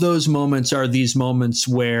 All of those moments are these moments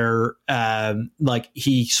where like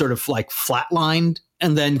he sort of like flatlined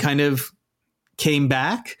and then kind of came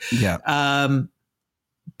back. Yeah.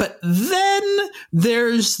 But then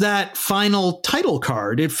there's that final title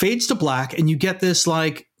card. It fades to black, and you get this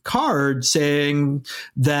like card saying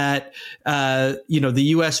that, the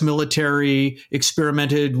U.S. military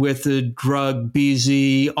experimented with the drug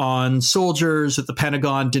BZ on soldiers, that the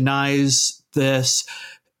Pentagon denies this.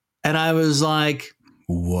 And I was like,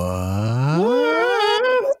 what?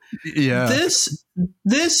 Yeah. This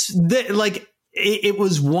like, it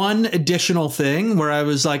was one additional thing where I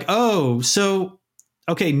was like, oh, so,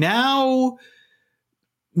 okay, now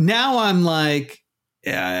I'm like,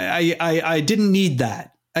 I didn't need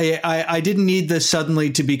that. I didn't need this suddenly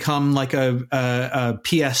to become like a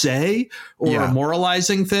PSA or a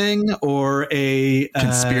moralizing thing or a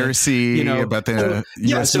conspiracy about the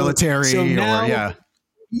U.S. military. So now,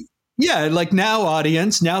 like now,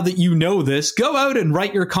 audience, now that you know this, go out and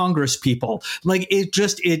write your Congress people. Like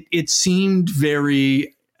it seemed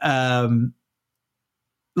very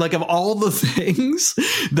like, of all the things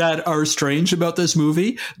that are strange about this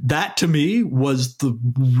movie, that to me was the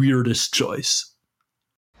weirdest choice.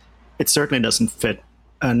 It certainly doesn't fit.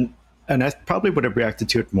 And I probably would have reacted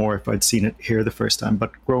to it more if I'd seen it here the first time.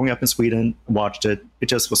 But growing up in Sweden, watched it, it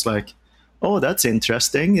just was like, oh, that's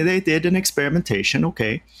interesting. They did an experimentation.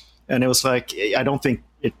 Okay. And it was like, I don't think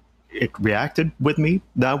it reacted with me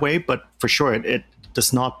that way, but for sure, it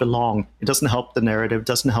does not belong. It doesn't help the narrative,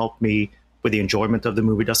 doesn't help me with the enjoyment of the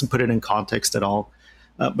movie, doesn't put it in context at all.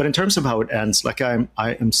 But in terms of how it ends, like I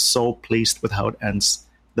am so pleased with how it ends.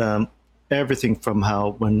 Everything from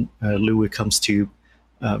how when Louis comes to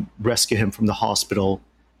rescue him from the hospital,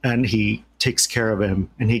 and he takes care of him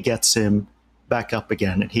and he gets him back up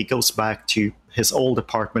again, and he goes back to his old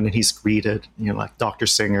apartment and he's greeted, like Dr.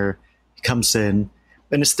 Singer. He comes in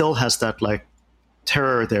and it still has that like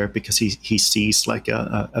terror there because he sees like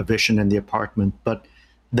a vision in the apartment, but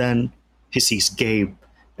then he sees Gabe,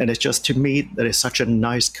 and it's just, to me, that is such a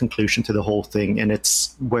nice conclusion to the whole thing. And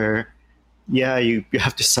it's where, you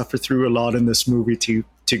have to suffer through a lot in this movie to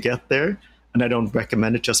get there, and I don't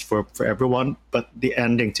recommend it just for everyone, but the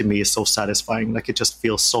ending to me is so satisfying. Like, it just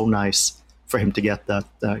feels so nice for him to get that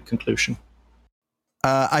conclusion.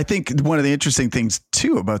 I think one of the interesting things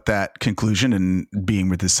too about that conclusion and being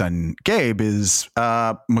with his son Gabe is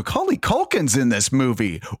Macaulay Culkin's in this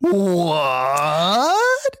movie. What?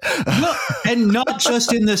 Well, and not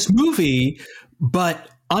just in this movie, but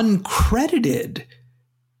uncredited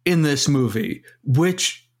in this movie,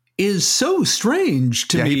 which is so strange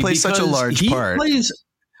to me. He plays such a large part.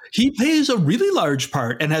 He plays a really large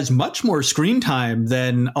part and has much more screen time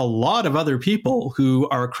than a lot of other people who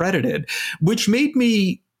are credited, which made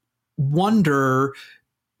me wonder,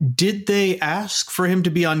 did they ask for him to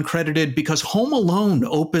be uncredited? Because Home Alone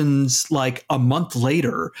opens like a month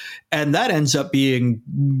later, and that ends up being,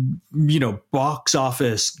 box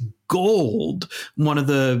office gold, one of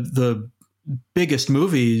the biggest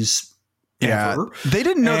movies ever. They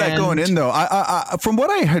didn't know that going in, though. I from what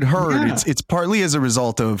I had heard, it's partly as a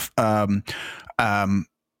result of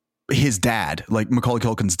his dad, like Macaulay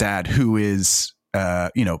Culkin's dad, who is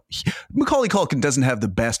Macaulay Culkin doesn't have the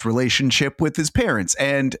best relationship with his parents,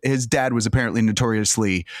 and his dad was apparently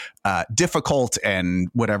notoriously difficult and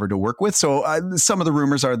whatever to work with. So some of the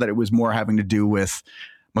rumors are that it was more having to do with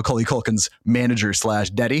Macaulay Culkin's manager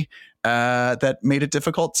 / daddy that made it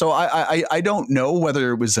difficult. So I don't know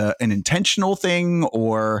whether it was an intentional thing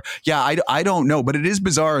or I don't know, but it is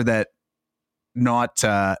bizarre that not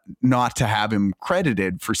to have him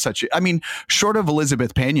credited for such. I mean, short of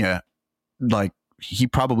Elizabeth Pena, like he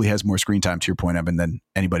probably has more screen time, to your point, Evan, than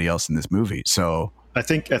anybody else in this movie. So I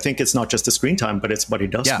think it's not just the screen time, but it's what he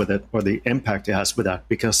does with it, or the impact he has with that.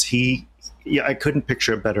 Because I couldn't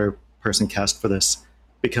picture a better person cast for this,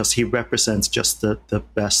 because he represents just the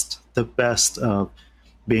best of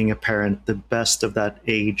being a parent, the best of that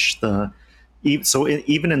age.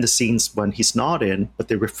 Even in the scenes when he's not in, but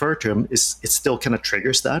they refer to him, it still kind of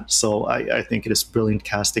triggers that. So I think it is brilliant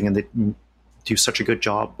casting, and they do such a good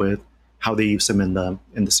job with how they use him in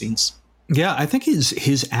the scenes. Yeah, I think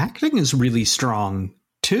his acting is really strong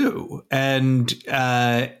too, and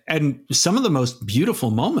some of the most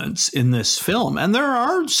beautiful moments in this film, and there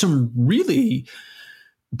are some really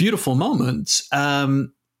beautiful moments,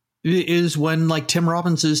 is when like Tim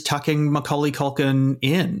Robbins is tucking Macaulay Culkin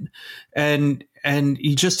in, and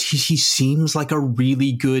he seems like a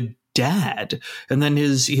really good dad, and then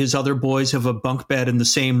his other boys have a bunk bed in the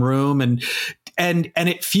same room, and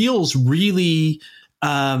it feels really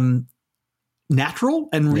natural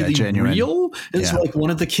and really real. It's like one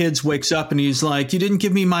of the kids wakes up and he's like, "You didn't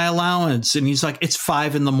give me my allowance," and he's like, "It's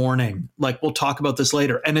 5 a.m. Like, we'll talk about this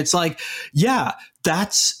later." And it's like, yeah,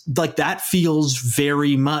 that's like, that feels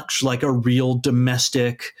very much like a real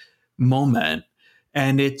domestic moment,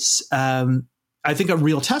 and it's I think a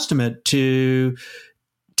real testament to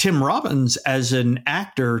Tim Robbins as an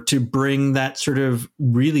actor to bring that sort of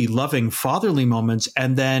really loving fatherly moments,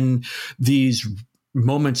 and then these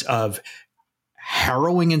moments of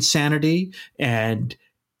harrowing insanity and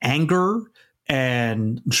anger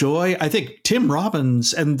and joy. I think Tim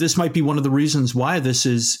Robbins, and this might be one of the reasons why this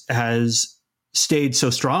has stayed so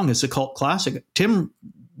strong as a cult classic, Tim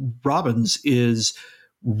Robbins is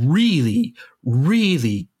really,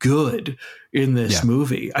 really good in this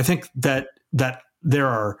movie. I think that there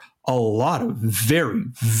are a lot of very,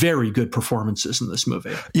 very good performances in this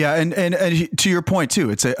movie. Yeah, and to your point too,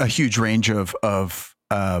 it's a huge range of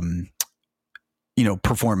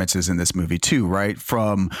performances in this movie too, right?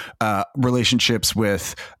 From relationships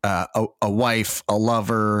with a wife, a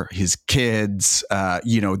lover, his kids,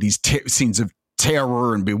 these scenes of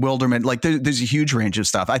terror and bewilderment. Like there's a huge range of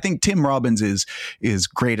stuff. I think Tim Robbins is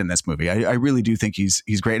great in this movie. I really do think he's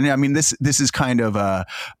great. And I mean, this is kind of a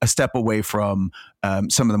step away from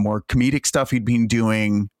some of the more comedic stuff he'd been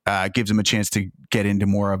doing. Gives him a chance to get into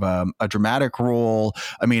more of a dramatic role.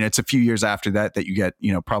 I mean, it's a few years after that you get,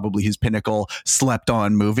 probably his pinnacle slept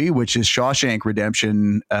on movie, which is Shawshank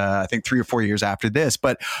Redemption. I think 3 or 4 years after this.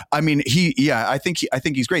 But I mean, I think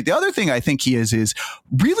he's great. The other thing I think he is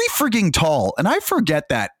really frigging tall. And I forget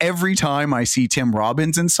that every time I see Tim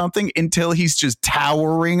Robbins in something, until he's just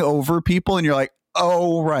towering over people. And you're like,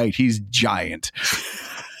 oh, right, he's giant.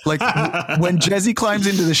 Like when Jesse climbs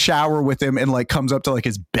into the shower with him and like comes up to like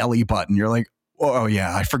his belly button, you're like, oh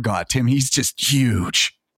yeah, I forgot Tim. He's just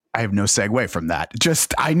huge. I have no segue from that.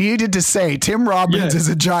 Just, I needed to say Tim Robbins is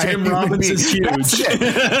a giant. Tim Robbins is huge.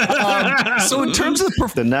 So in terms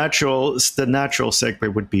of the natural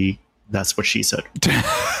segue would be, that's what she said.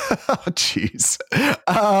 Oh, jeez.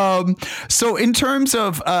 So in terms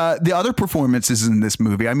of the other performances in this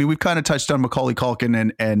movie, I mean, we've kind of touched on Macaulay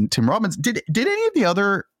Culkin and Tim Robbins. Did any of the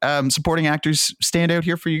other supporting actors stand out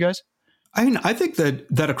here for you guys? I mean, I think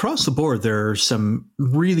that across the board, there are some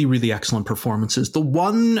really, really excellent performances. The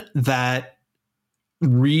one that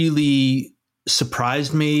really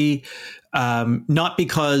surprised me, not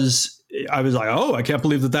because I was like, oh, I can't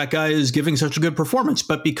believe that guy is giving such a good performance,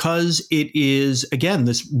 but because it is, again,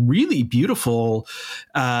 this really beautiful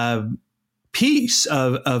piece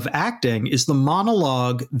of acting, is the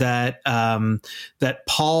monologue that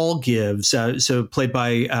Paul gives, so played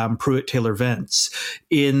by Pruitt Taylor Vince,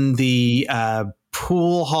 in the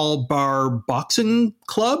pool hall bar boxing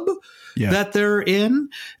club that they're in,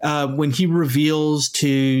 when he reveals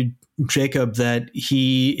to Jacob that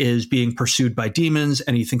he is being pursued by demons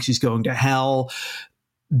and he thinks he's going to hell.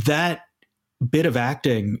 That bit of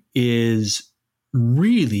acting is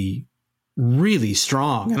really, really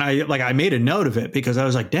strong. And I made a note of it because I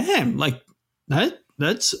was like, damn, like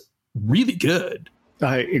that's really good.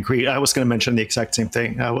 I agree. I was going to mention the exact same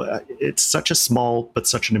thing. It's such a small, but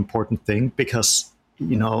such an important thing, because,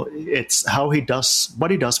 it's how what he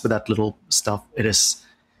does with that little stuff.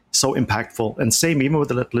 so impactful. And same even with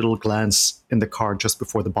that little glance in the car just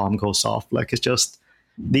before the bomb goes off. Like, it's just,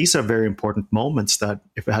 these are very important moments that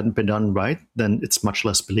if it hadn't been done right, then it's much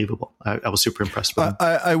less believable. I was super impressed with it.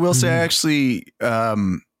 I will say, actually, I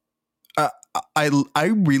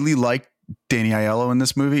really like Danny Aiello in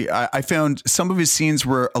this movie. I found some of his scenes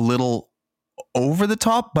were a little over the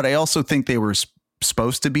top, but I also think they were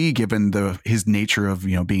supposed to be, given his nature of,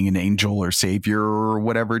 being an angel or savior or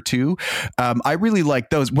whatever too. I really like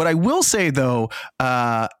those. What I will say though,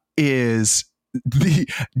 is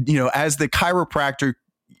as the chiropractor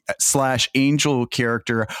 / angel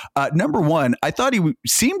character, number one, I thought he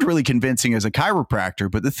seemed really convincing as a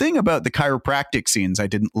chiropractor, but the thing about the chiropractic scenes I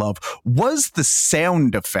didn't love was the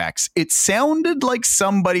sound effects. It sounded like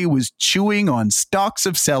somebody was chewing on stalks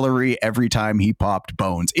of celery every time he popped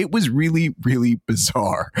bones. It was really, really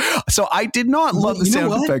bizarre. So I did not love the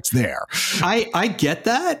sound effects there. I get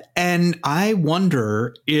that, and I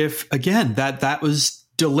wonder if, again, that was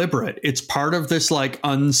deliberate. It's part of this like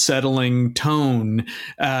unsettling tone,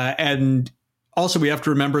 and also we have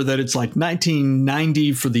to remember that it's like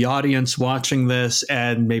 1990 for the audience watching this,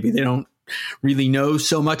 and maybe they don't really know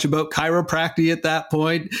so much about chiropractic at that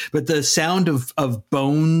point, but the sound of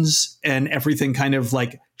bones and everything kind of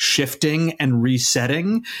like shifting and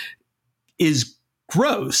resetting is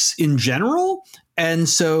gross in general. And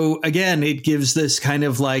so, again, it gives this kind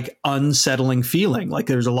of like unsettling feeling. Like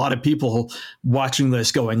there's a lot of people watching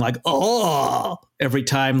this going like, oh, every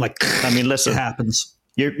time like, listen, it happens.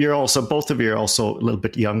 You're also, both of you are also a little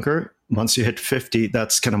bit younger. Once you hit 50,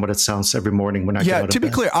 that's kind of what it sounds every morning when I get out of bed. To be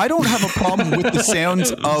clear, I don't have a problem with the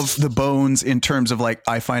sounds of the bones in terms of like,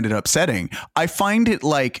 I find it upsetting. I find it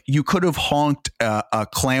like you could have honked a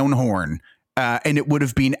clown horn, and it would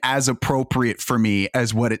have been as appropriate for me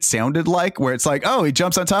as what it sounded like, where it's like, oh, he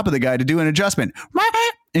jumps on top of the guy to do an adjustment.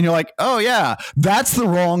 And you're like, oh, yeah, that's the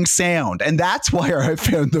wrong sound. And that's why I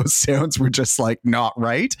found those sounds were just like not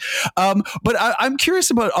right. But I'm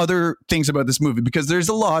curious about other things about this movie, because there's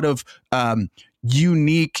a lot of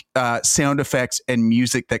unique sound effects and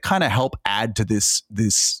music that kind of help add to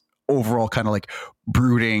this overall kind of like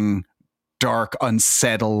brooding, dark,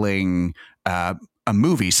 unsettling a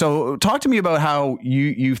movie. So talk to me about how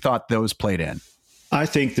you thought those played in. I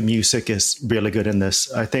think the music is really good in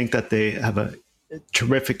this. I think that they have a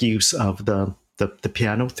terrific use of the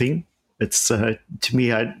piano theme. It's to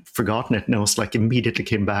me, I'd forgotten it, and it was like immediately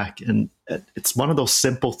came back, and it's one of those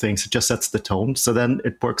simple things. It just sets the tone. So then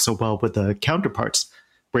it works so well with the counterparts,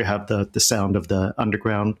 where you have the sound of the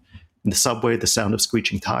underground, in the subway, the sound of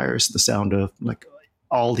screeching tires, the sound of like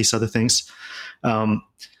all these other things.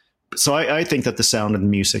 So I think that the sound and the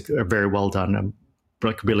music are very well done. I'm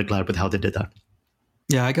like really glad with how they did that.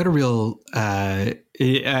 Yeah, I got a real a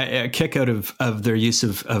kick out of their use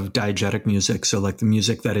of diegetic music. So like the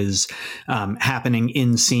music that is happening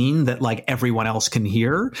in scene that like everyone else can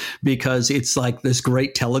hear, because it's like this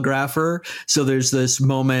great telegrapher. So there's this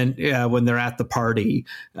moment when they're at the party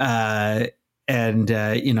and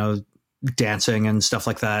dancing and stuff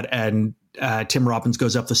like that. And Tim Robbins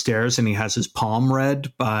goes up the stairs and he has his palm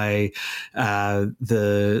read by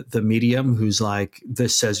the medium, who's like,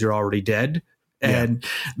 this says you're already dead. And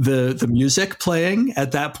the music playing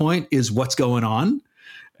at that point is What's Going On.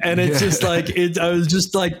 And it's just like, I was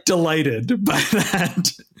just like delighted by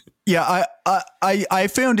that. Yeah, I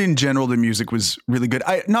found in general the music was really good.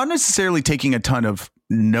 I not necessarily taking a ton of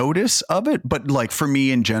notice of it, but like for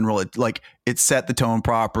me in general, it set the tone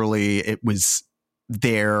properly. It was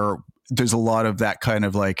there. There's a lot of that kind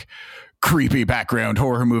of like creepy background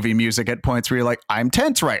horror movie music at points where you're like, I'm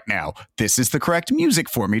tense right now. This is the correct music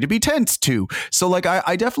for me to be tense to. So like,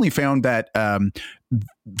 I definitely found that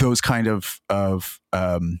those kind of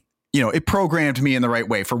it programmed me in the right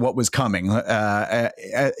way for what was coming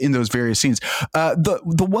in those various scenes.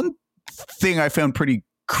 The one thing I found pretty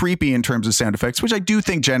creepy in terms of sound effects, which I do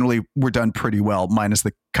think generally were done pretty well, minus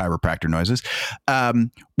the chiropractor noises,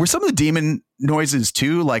 were some of the demon noises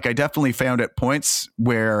too. Like I definitely found at points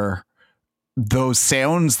where those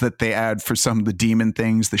sounds that they add for some of the demon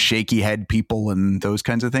things, the shaky head people and those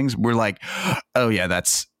kinds of things, were like, oh yeah,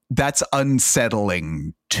 that's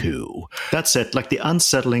unsettling too. That's it. Like the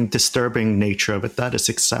unsettling, disturbing nature of it. That is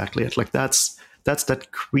exactly it. Like that's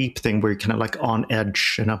that creep thing where you're kind of like on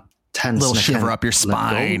edge and a tense, little shiver up your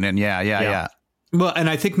spine, and yeah. Well, and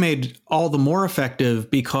I think made all the more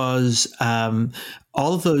effective because all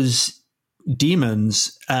of those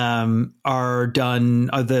demons are done,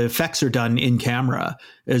 the effects are done in camera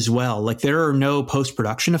as well. Like there are no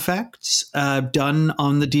post-production effects done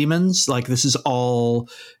on the demons. Like this is all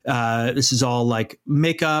like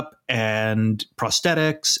makeup and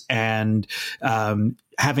prosthetics and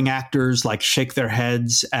having actors like shake their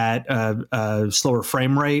heads at a slower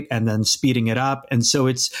frame rate and then speeding it up. And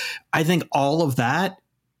so I think all of that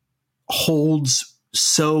holds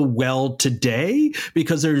so well today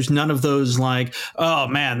because there's none of those like, oh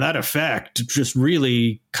man, that effect just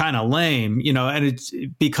really kind of lame, and it's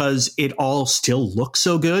because it all still looks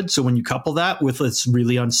so good. So when you couple that with its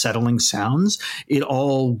really unsettling sounds, it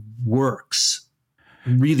all works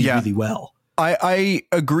really, really well. I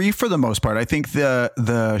agree for the most part. I think so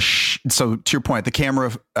to your point, the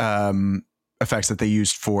camera effects that they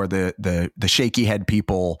used for the shaky head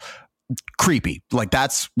people, creepy. Like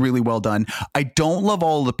that's really well done. I don't love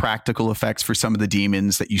all the practical effects for some of the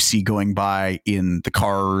demons that you see going by in the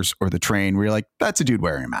cars or the train where you're like, that's a dude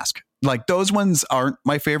wearing a mask. Like those ones aren't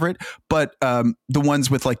my favorite, but the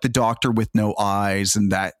ones with like the doctor with no eyes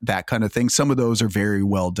and that kind of thing, some of those are very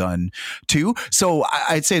well done too. So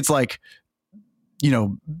I'd say it's like,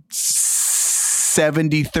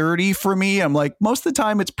 70-30 for me. I'm like, most of the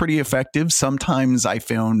time it's pretty effective. Sometimes I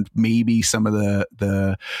found maybe some of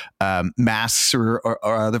the masks or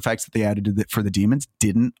other effects that they added for the demons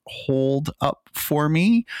didn't hold up for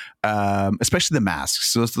me, especially the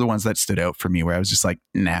masks. So those are the ones that stood out for me where I was just like,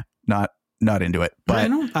 nah, not into it.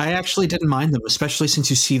 But I actually didn't mind them, especially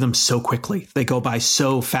since you see them so quickly. They go by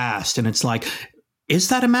so fast and it's like, is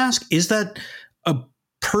that a mask? Is that a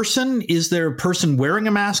person? Is there a person wearing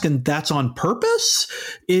a mask and that's on purpose?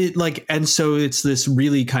 And so it's this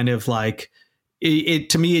really kind of like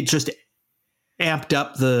it to me, it just amped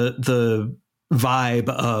up the vibe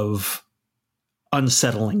of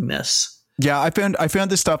unsettlingness. Yeah, I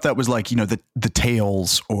found this stuff that was like, the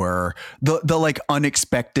tails or the like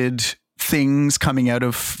unexpected things coming out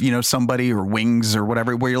of, somebody or wings or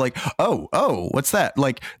whatever, where you're like, oh, what's that?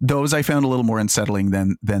 Like those I found a little more unsettling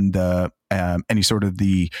than the any sort of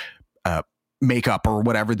the makeup or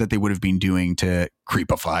whatever that they would have been doing to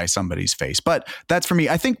creepify somebody's face. But that's for me.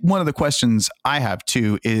 I think one of the questions I have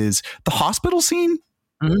too is the hospital scene.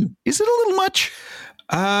 Mm-hmm. Is it a little much?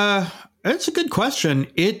 That's a good question.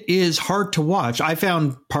 It is hard to watch. I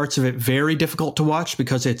found parts of it very difficult to watch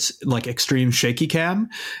because it's like extreme shaky cam.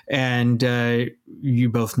 And you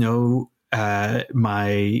both know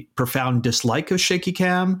my profound dislike of shaky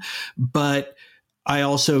cam. But I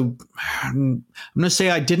also, I'm going to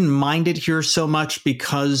say I didn't mind it here so much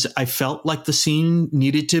because I felt like the scene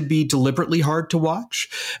needed to be deliberately hard to watch.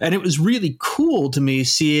 And it was really cool to me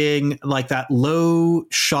seeing like that low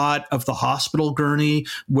shot of the hospital gurney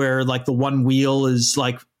where like the one wheel is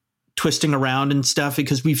like twisting around and stuff,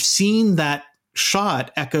 because we've seen that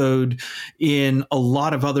shot echoed in a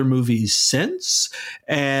lot of other movies since.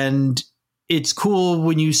 And it's cool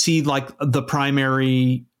when you see like the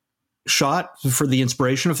primary shot for the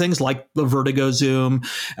inspiration of things like the vertigo zoom,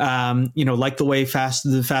 like the way Fast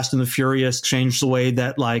and the Furious changed the way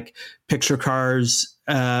that like picture cars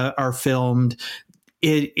are filmed.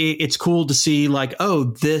 It's cool to see like, oh,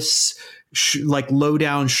 this like low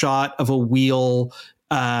down shot of a wheel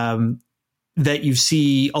that you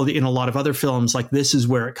see in a lot of other films. Like this is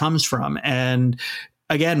where it comes from. And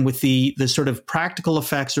again, with the sort of practical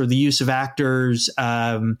effects or the use of actors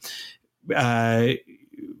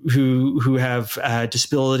who have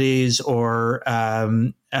disabilities or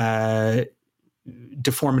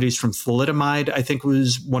deformities from thalidomide, I think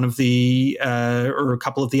was one of the or a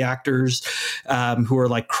couple of the actors who are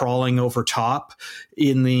like crawling over top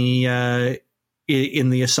in the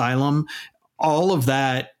asylum. All of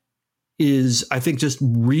that is, I think, just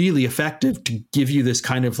really effective to give you this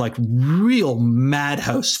kind of like real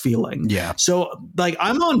madhouse feeling. Yeah. So like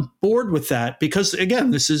I'm on board with that because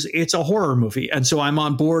again, it's a horror movie. And so I'm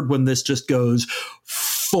on board when this just goes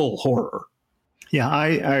full horror. Yeah,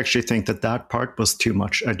 I actually think that part was too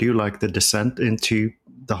much. I do like the descent into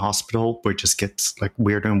the hospital where it just gets like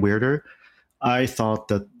weirder and weirder. I thought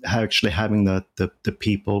that actually having the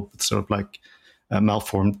people with sort of like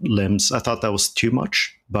malformed limbs, I thought that was too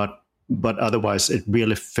much, but otherwise it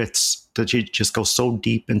really fits that you just go so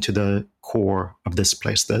deep into the core of this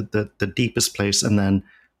place, the deepest place, and then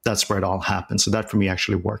that's where it all happens. So that for me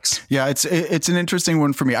actually works. Yeah, it's an interesting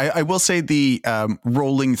one for me. I will say the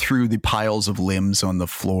rolling through the piles of limbs on the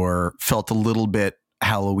floor felt a little bit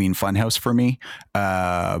Halloween Funhouse for me.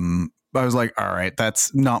 I was like, all right,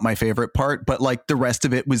 that's not my favorite part, but like the rest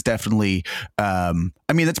of it was definitely,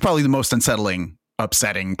 that's probably the most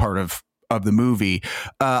upsetting part of the movie.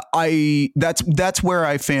 That's where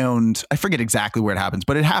I found, I forget exactly where it happens,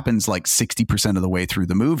 but it happens like 60% of the way through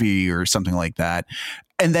the movie or something like that.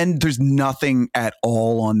 And then there's nothing at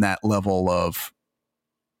all on that level of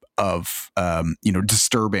of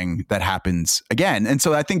disturbing that happens again. And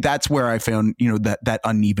so I think that's where I found that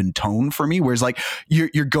uneven tone for me, whereas like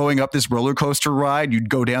you're going up this roller coaster ride, you'd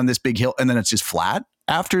go down this big hill and then it's just flat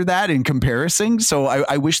after that in comparison. So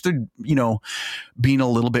I wish there'd been a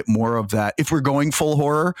little bit more of that. If we're going full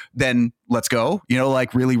horror, then let's go,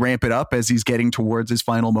 like really ramp it up as he's getting towards his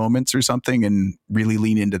final moments or something and really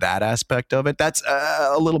lean into that aspect of it. That's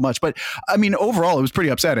a little much, but I mean, overall it was pretty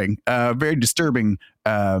upsetting, very disturbing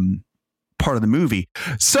part of the movie.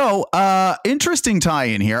 So interesting tie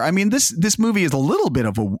in here. I mean, this movie is a little bit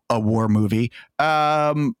of a war movie.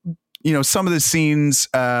 Some of the scenes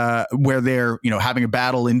where they're, having a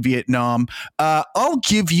battle in Vietnam. I'll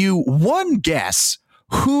give you one guess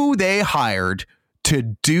who they hired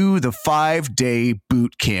to do the 5-day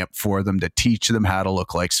boot camp for them to teach them how to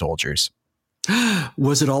look like soldiers.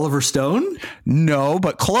 Was it Oliver Stone? No,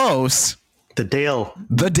 but close. The Dale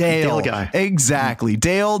guy. Exactly.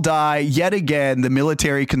 Dale Dye, yet again, the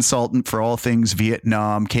military consultant for all things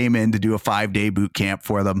Vietnam, came in to do a 5-day boot camp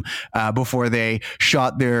for them before they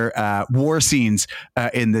shot their war scenes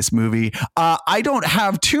in this movie. I don't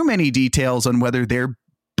have too many details on whether their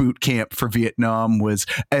boot camp for Vietnam was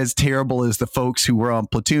as terrible as the folks who were on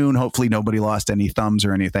Platoon. Hopefully nobody lost any thumbs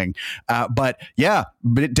or anything. But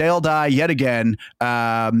Dale Dye, yet again,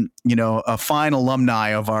 a fine alumni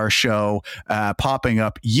of our show, popping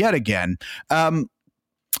up yet again.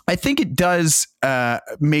 I think it does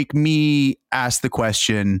make me ask the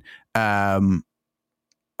question around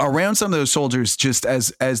some of those soldiers, just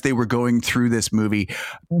as they were going through this movie.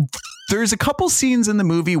 There's a couple scenes in the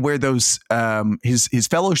movie where those his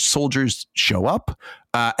fellow soldiers show up,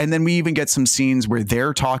 and then we even get some scenes where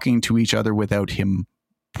they're talking to each other without him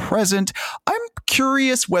present. I'm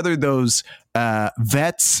curious whether those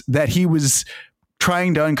vets that he was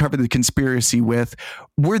trying to uncover the conspiracy with,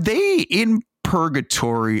 were they in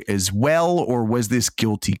purgatory as well, or was this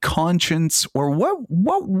guilty conscience, or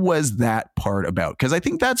what was that part about? Because I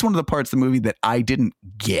think that's one of the parts of the movie that I didn't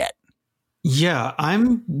get. Yeah,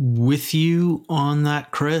 I'm with you on that,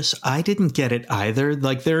 Chris. I didn't get it either.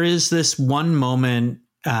 Like, there is this one moment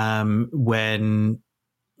when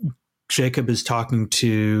Jacob is talking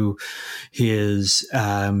to his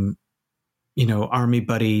army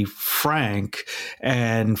buddy Frank,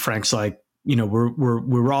 and Frank's like,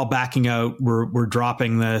 we're all backing out. We're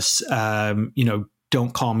dropping this.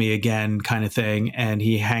 Don't call me again, kind of thing. And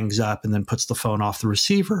he hangs up and then puts the phone off the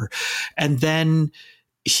receiver. And then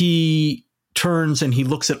he turns and he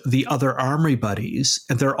looks at the other army buddies,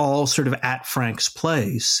 and they're all sort of at Frank's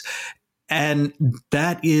place. And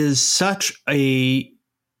that is such it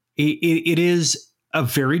is a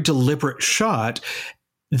very deliberate shot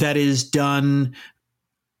that is done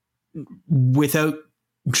without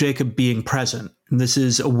Jacob being present. And this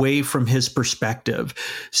is away from his perspective.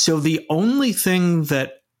 So the only thing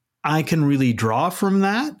that I can really draw from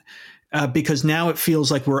that, because now it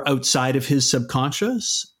feels like we're outside of his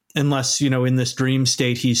subconscious, unless, in this dream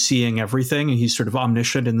state, he's seeing everything and he's sort of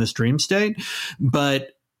omniscient in this dream state.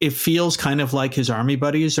 But it feels kind of like his army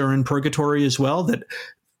buddies are in purgatory as well, that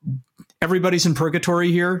everybody's in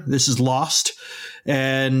purgatory here. This is Lost.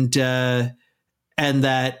 And that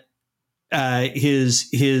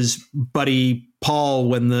his buddy Paul,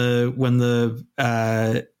 when the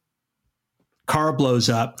car blows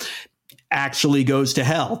up, actually goes to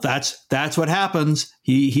hell. That's what happens.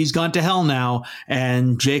 He's gone to hell now.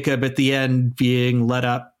 And Jacob at the end being led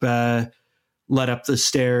up the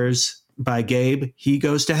stairs by Gabe, he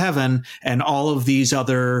goes to heaven, and all of these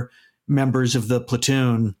other members of the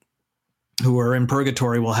platoon who are in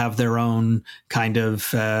purgatory will have their own kind of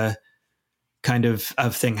thing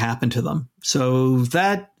happen to them. So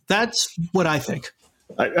that's what I think.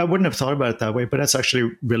 I wouldn't have thought about it that way, but that's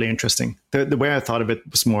actually really interesting. The way I thought of it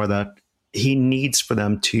was more that he needs for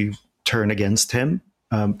them to turn against him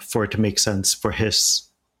for it to make sense for his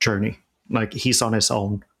journey. Like, he's on his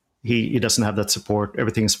own. He doesn't have that support.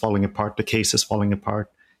 Everything's falling apart. The case is falling apart.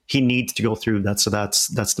 He needs to go through that. So that's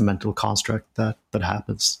the mental construct that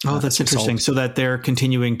happens. Oh, that's interesting. So that they're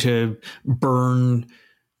continuing to burn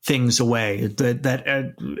things away,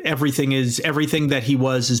 that everything that he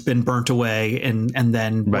was has been burnt away, and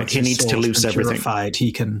then right. He needs to lose everything. Purified,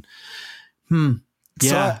 he can.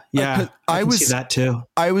 Yeah. I was see that too.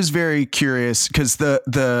 I was very curious because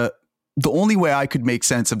the only way I could make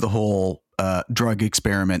sense of the whole drug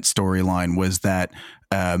experiment storyline was that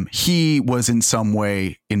he was in some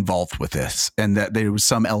way involved with this, and that there was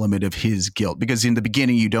some element of his guilt, because in the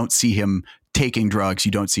beginning you don't see him taking drugs.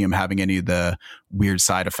 You don't see him having any of the weird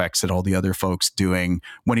side effects that all the other folks doing.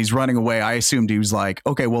 When he's running away, I assumed he was like,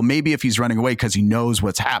 okay, well, maybe if he's running away because he knows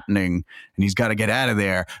what's happening and he's got to get out of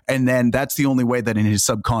there. And then that's the only way that in his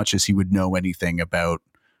subconscious he would know anything about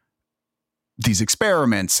these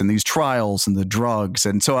experiments and these trials and the drugs.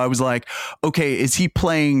 And so I was like, okay, is he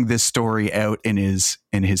playing this story out in his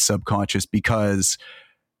subconscious because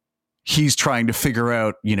he's trying to figure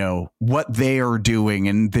out, you know, what they are doing,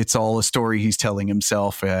 and it's all a story he's telling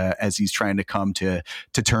himself as he's trying to come to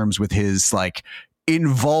terms with his like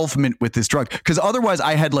involvement with this drug? Because otherwise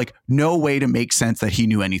I had like no way to make sense that he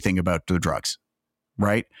knew anything about the drugs,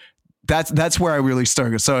 right? That's where I really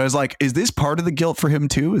started. So I was like, is this part of the guilt for him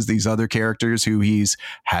too? Is these other characters who he's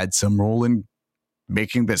had some role in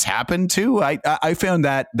making this happen to? I found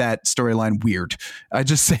that storyline weird. I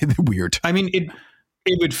just say the weird. I mean,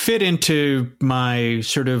 it would fit into my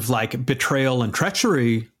sort of like betrayal and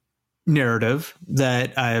treachery narrative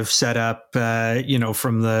that I've set up, you know,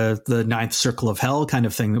 from the ninth circle of hell kind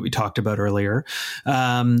of thing that we talked about earlier.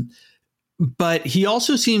 But he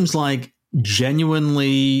also seems like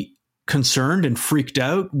genuinely concerned and freaked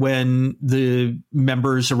out when the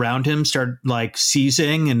members around him start like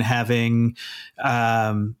seizing and having,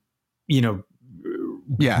 you know,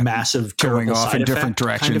 massive going off in different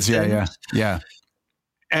directions. Kind of yeah.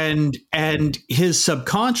 And his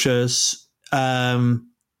subconscious, you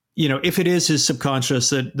know, if it is his subconscious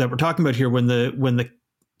that we're talking about here, when the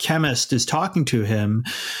chemist is talking to him,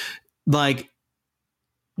 like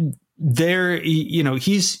there, you know,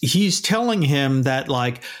 he's telling him that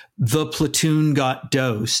like the platoon got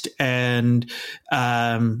dosed, and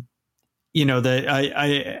you know,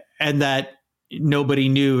 that and that nobody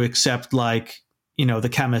knew except like, you know, the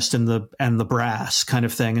chemist and the brass kind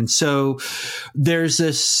of thing. And so there's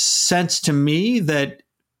this sense to me that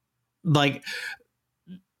like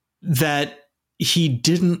that he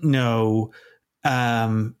didn't know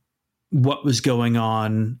what was going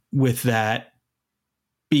on with that,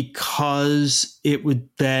 because it would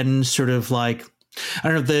then sort of like, I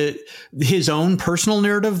don't know, his own personal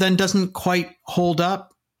narrative then doesn't quite hold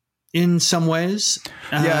up in some ways.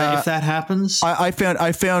 If that happens. I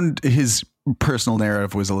found his personal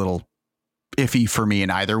narrative was a little iffy for me in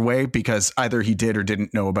either way, because either he did or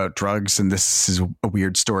didn't know about drugs, and this is a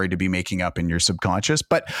weird story to be making up in your subconscious.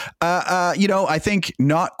 But you know, I think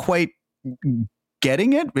not quite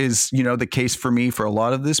getting it is, you know, the case for me for a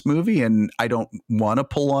lot of this movie, and I don't want to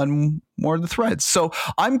pull on more of the threads. So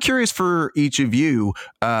I'm curious for each of you,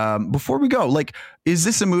 before we go, like, is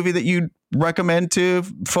this a movie that you'd recommend to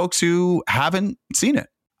folks who haven't seen it?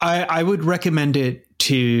 I would recommend it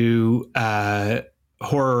to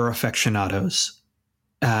horror aficionados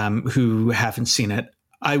who haven't seen it.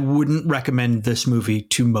 I wouldn't recommend this movie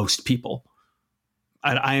to most people.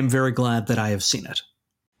 I am very glad that I have seen it.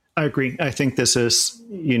 I agree. I think this is,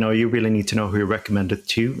 you know, you really need to know who you recommend it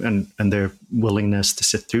to, and their willingness to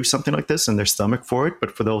sit through something like this and their stomach for it.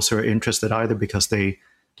 But for those who are interested, either because they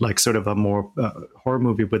like sort of a more horror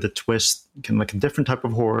movie with a twist, kind of like a different type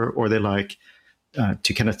of horror, or they like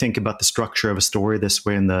to kind of think about the structure of a story this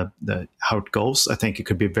way and the how it goes, I think it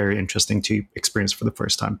could be very interesting to experience for the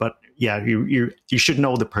first time. But yeah, you should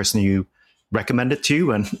know the person you recommend it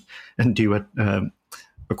to and do it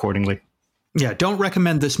accordingly. Yeah, don't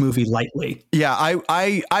recommend this movie lightly. Yeah,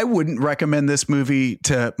 I wouldn't recommend this movie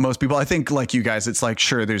to most people. I think like you guys, it's like,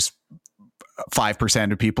 sure, there's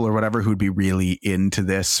 5% of people or whatever who'd be really into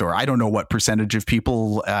this, or I don't know what percentage of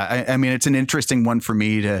people. I mean, it's an interesting one for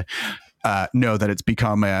me to know that it's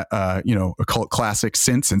become a cult classic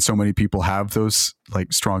since, and so many people have those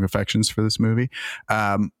like strong affections for this movie.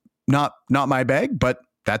 Not my bag, but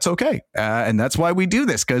that's okay. And that's why we do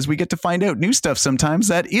this, because we get to find out new stuff sometimes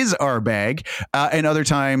that is our bag. And other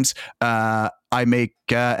times I make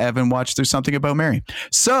Evan watch There's Something About Mary.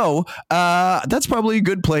 So that's probably a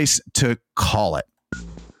good place to call it.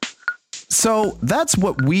 So that's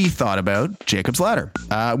what we thought about Jacob's Ladder.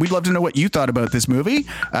 We'd love to know what you thought about this movie.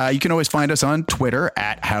 You can always find us on Twitter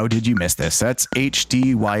at How Did You Miss This? That's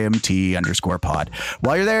HDYMT_pod.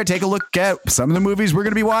 While you're there, take a look at some of the movies we're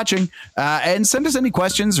going to be watching, and send us any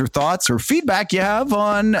questions or thoughts or feedback you have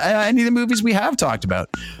on any of the movies we have talked about.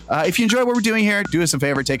 If you enjoy what we're doing here, do us a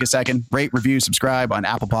favor, take a second, rate, review, subscribe on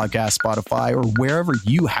Apple Podcasts, Spotify, or wherever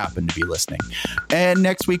you happen to be listening. And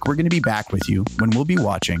next week, we're going to be back with you when we'll be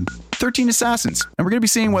watching 13 Assassins, and we're going to be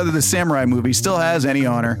seeing whether the samurai movie still has any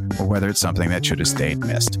honor or whether it's something that should have stayed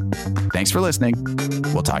missed. Thanks for listening.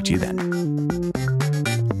 We'll talk to you then.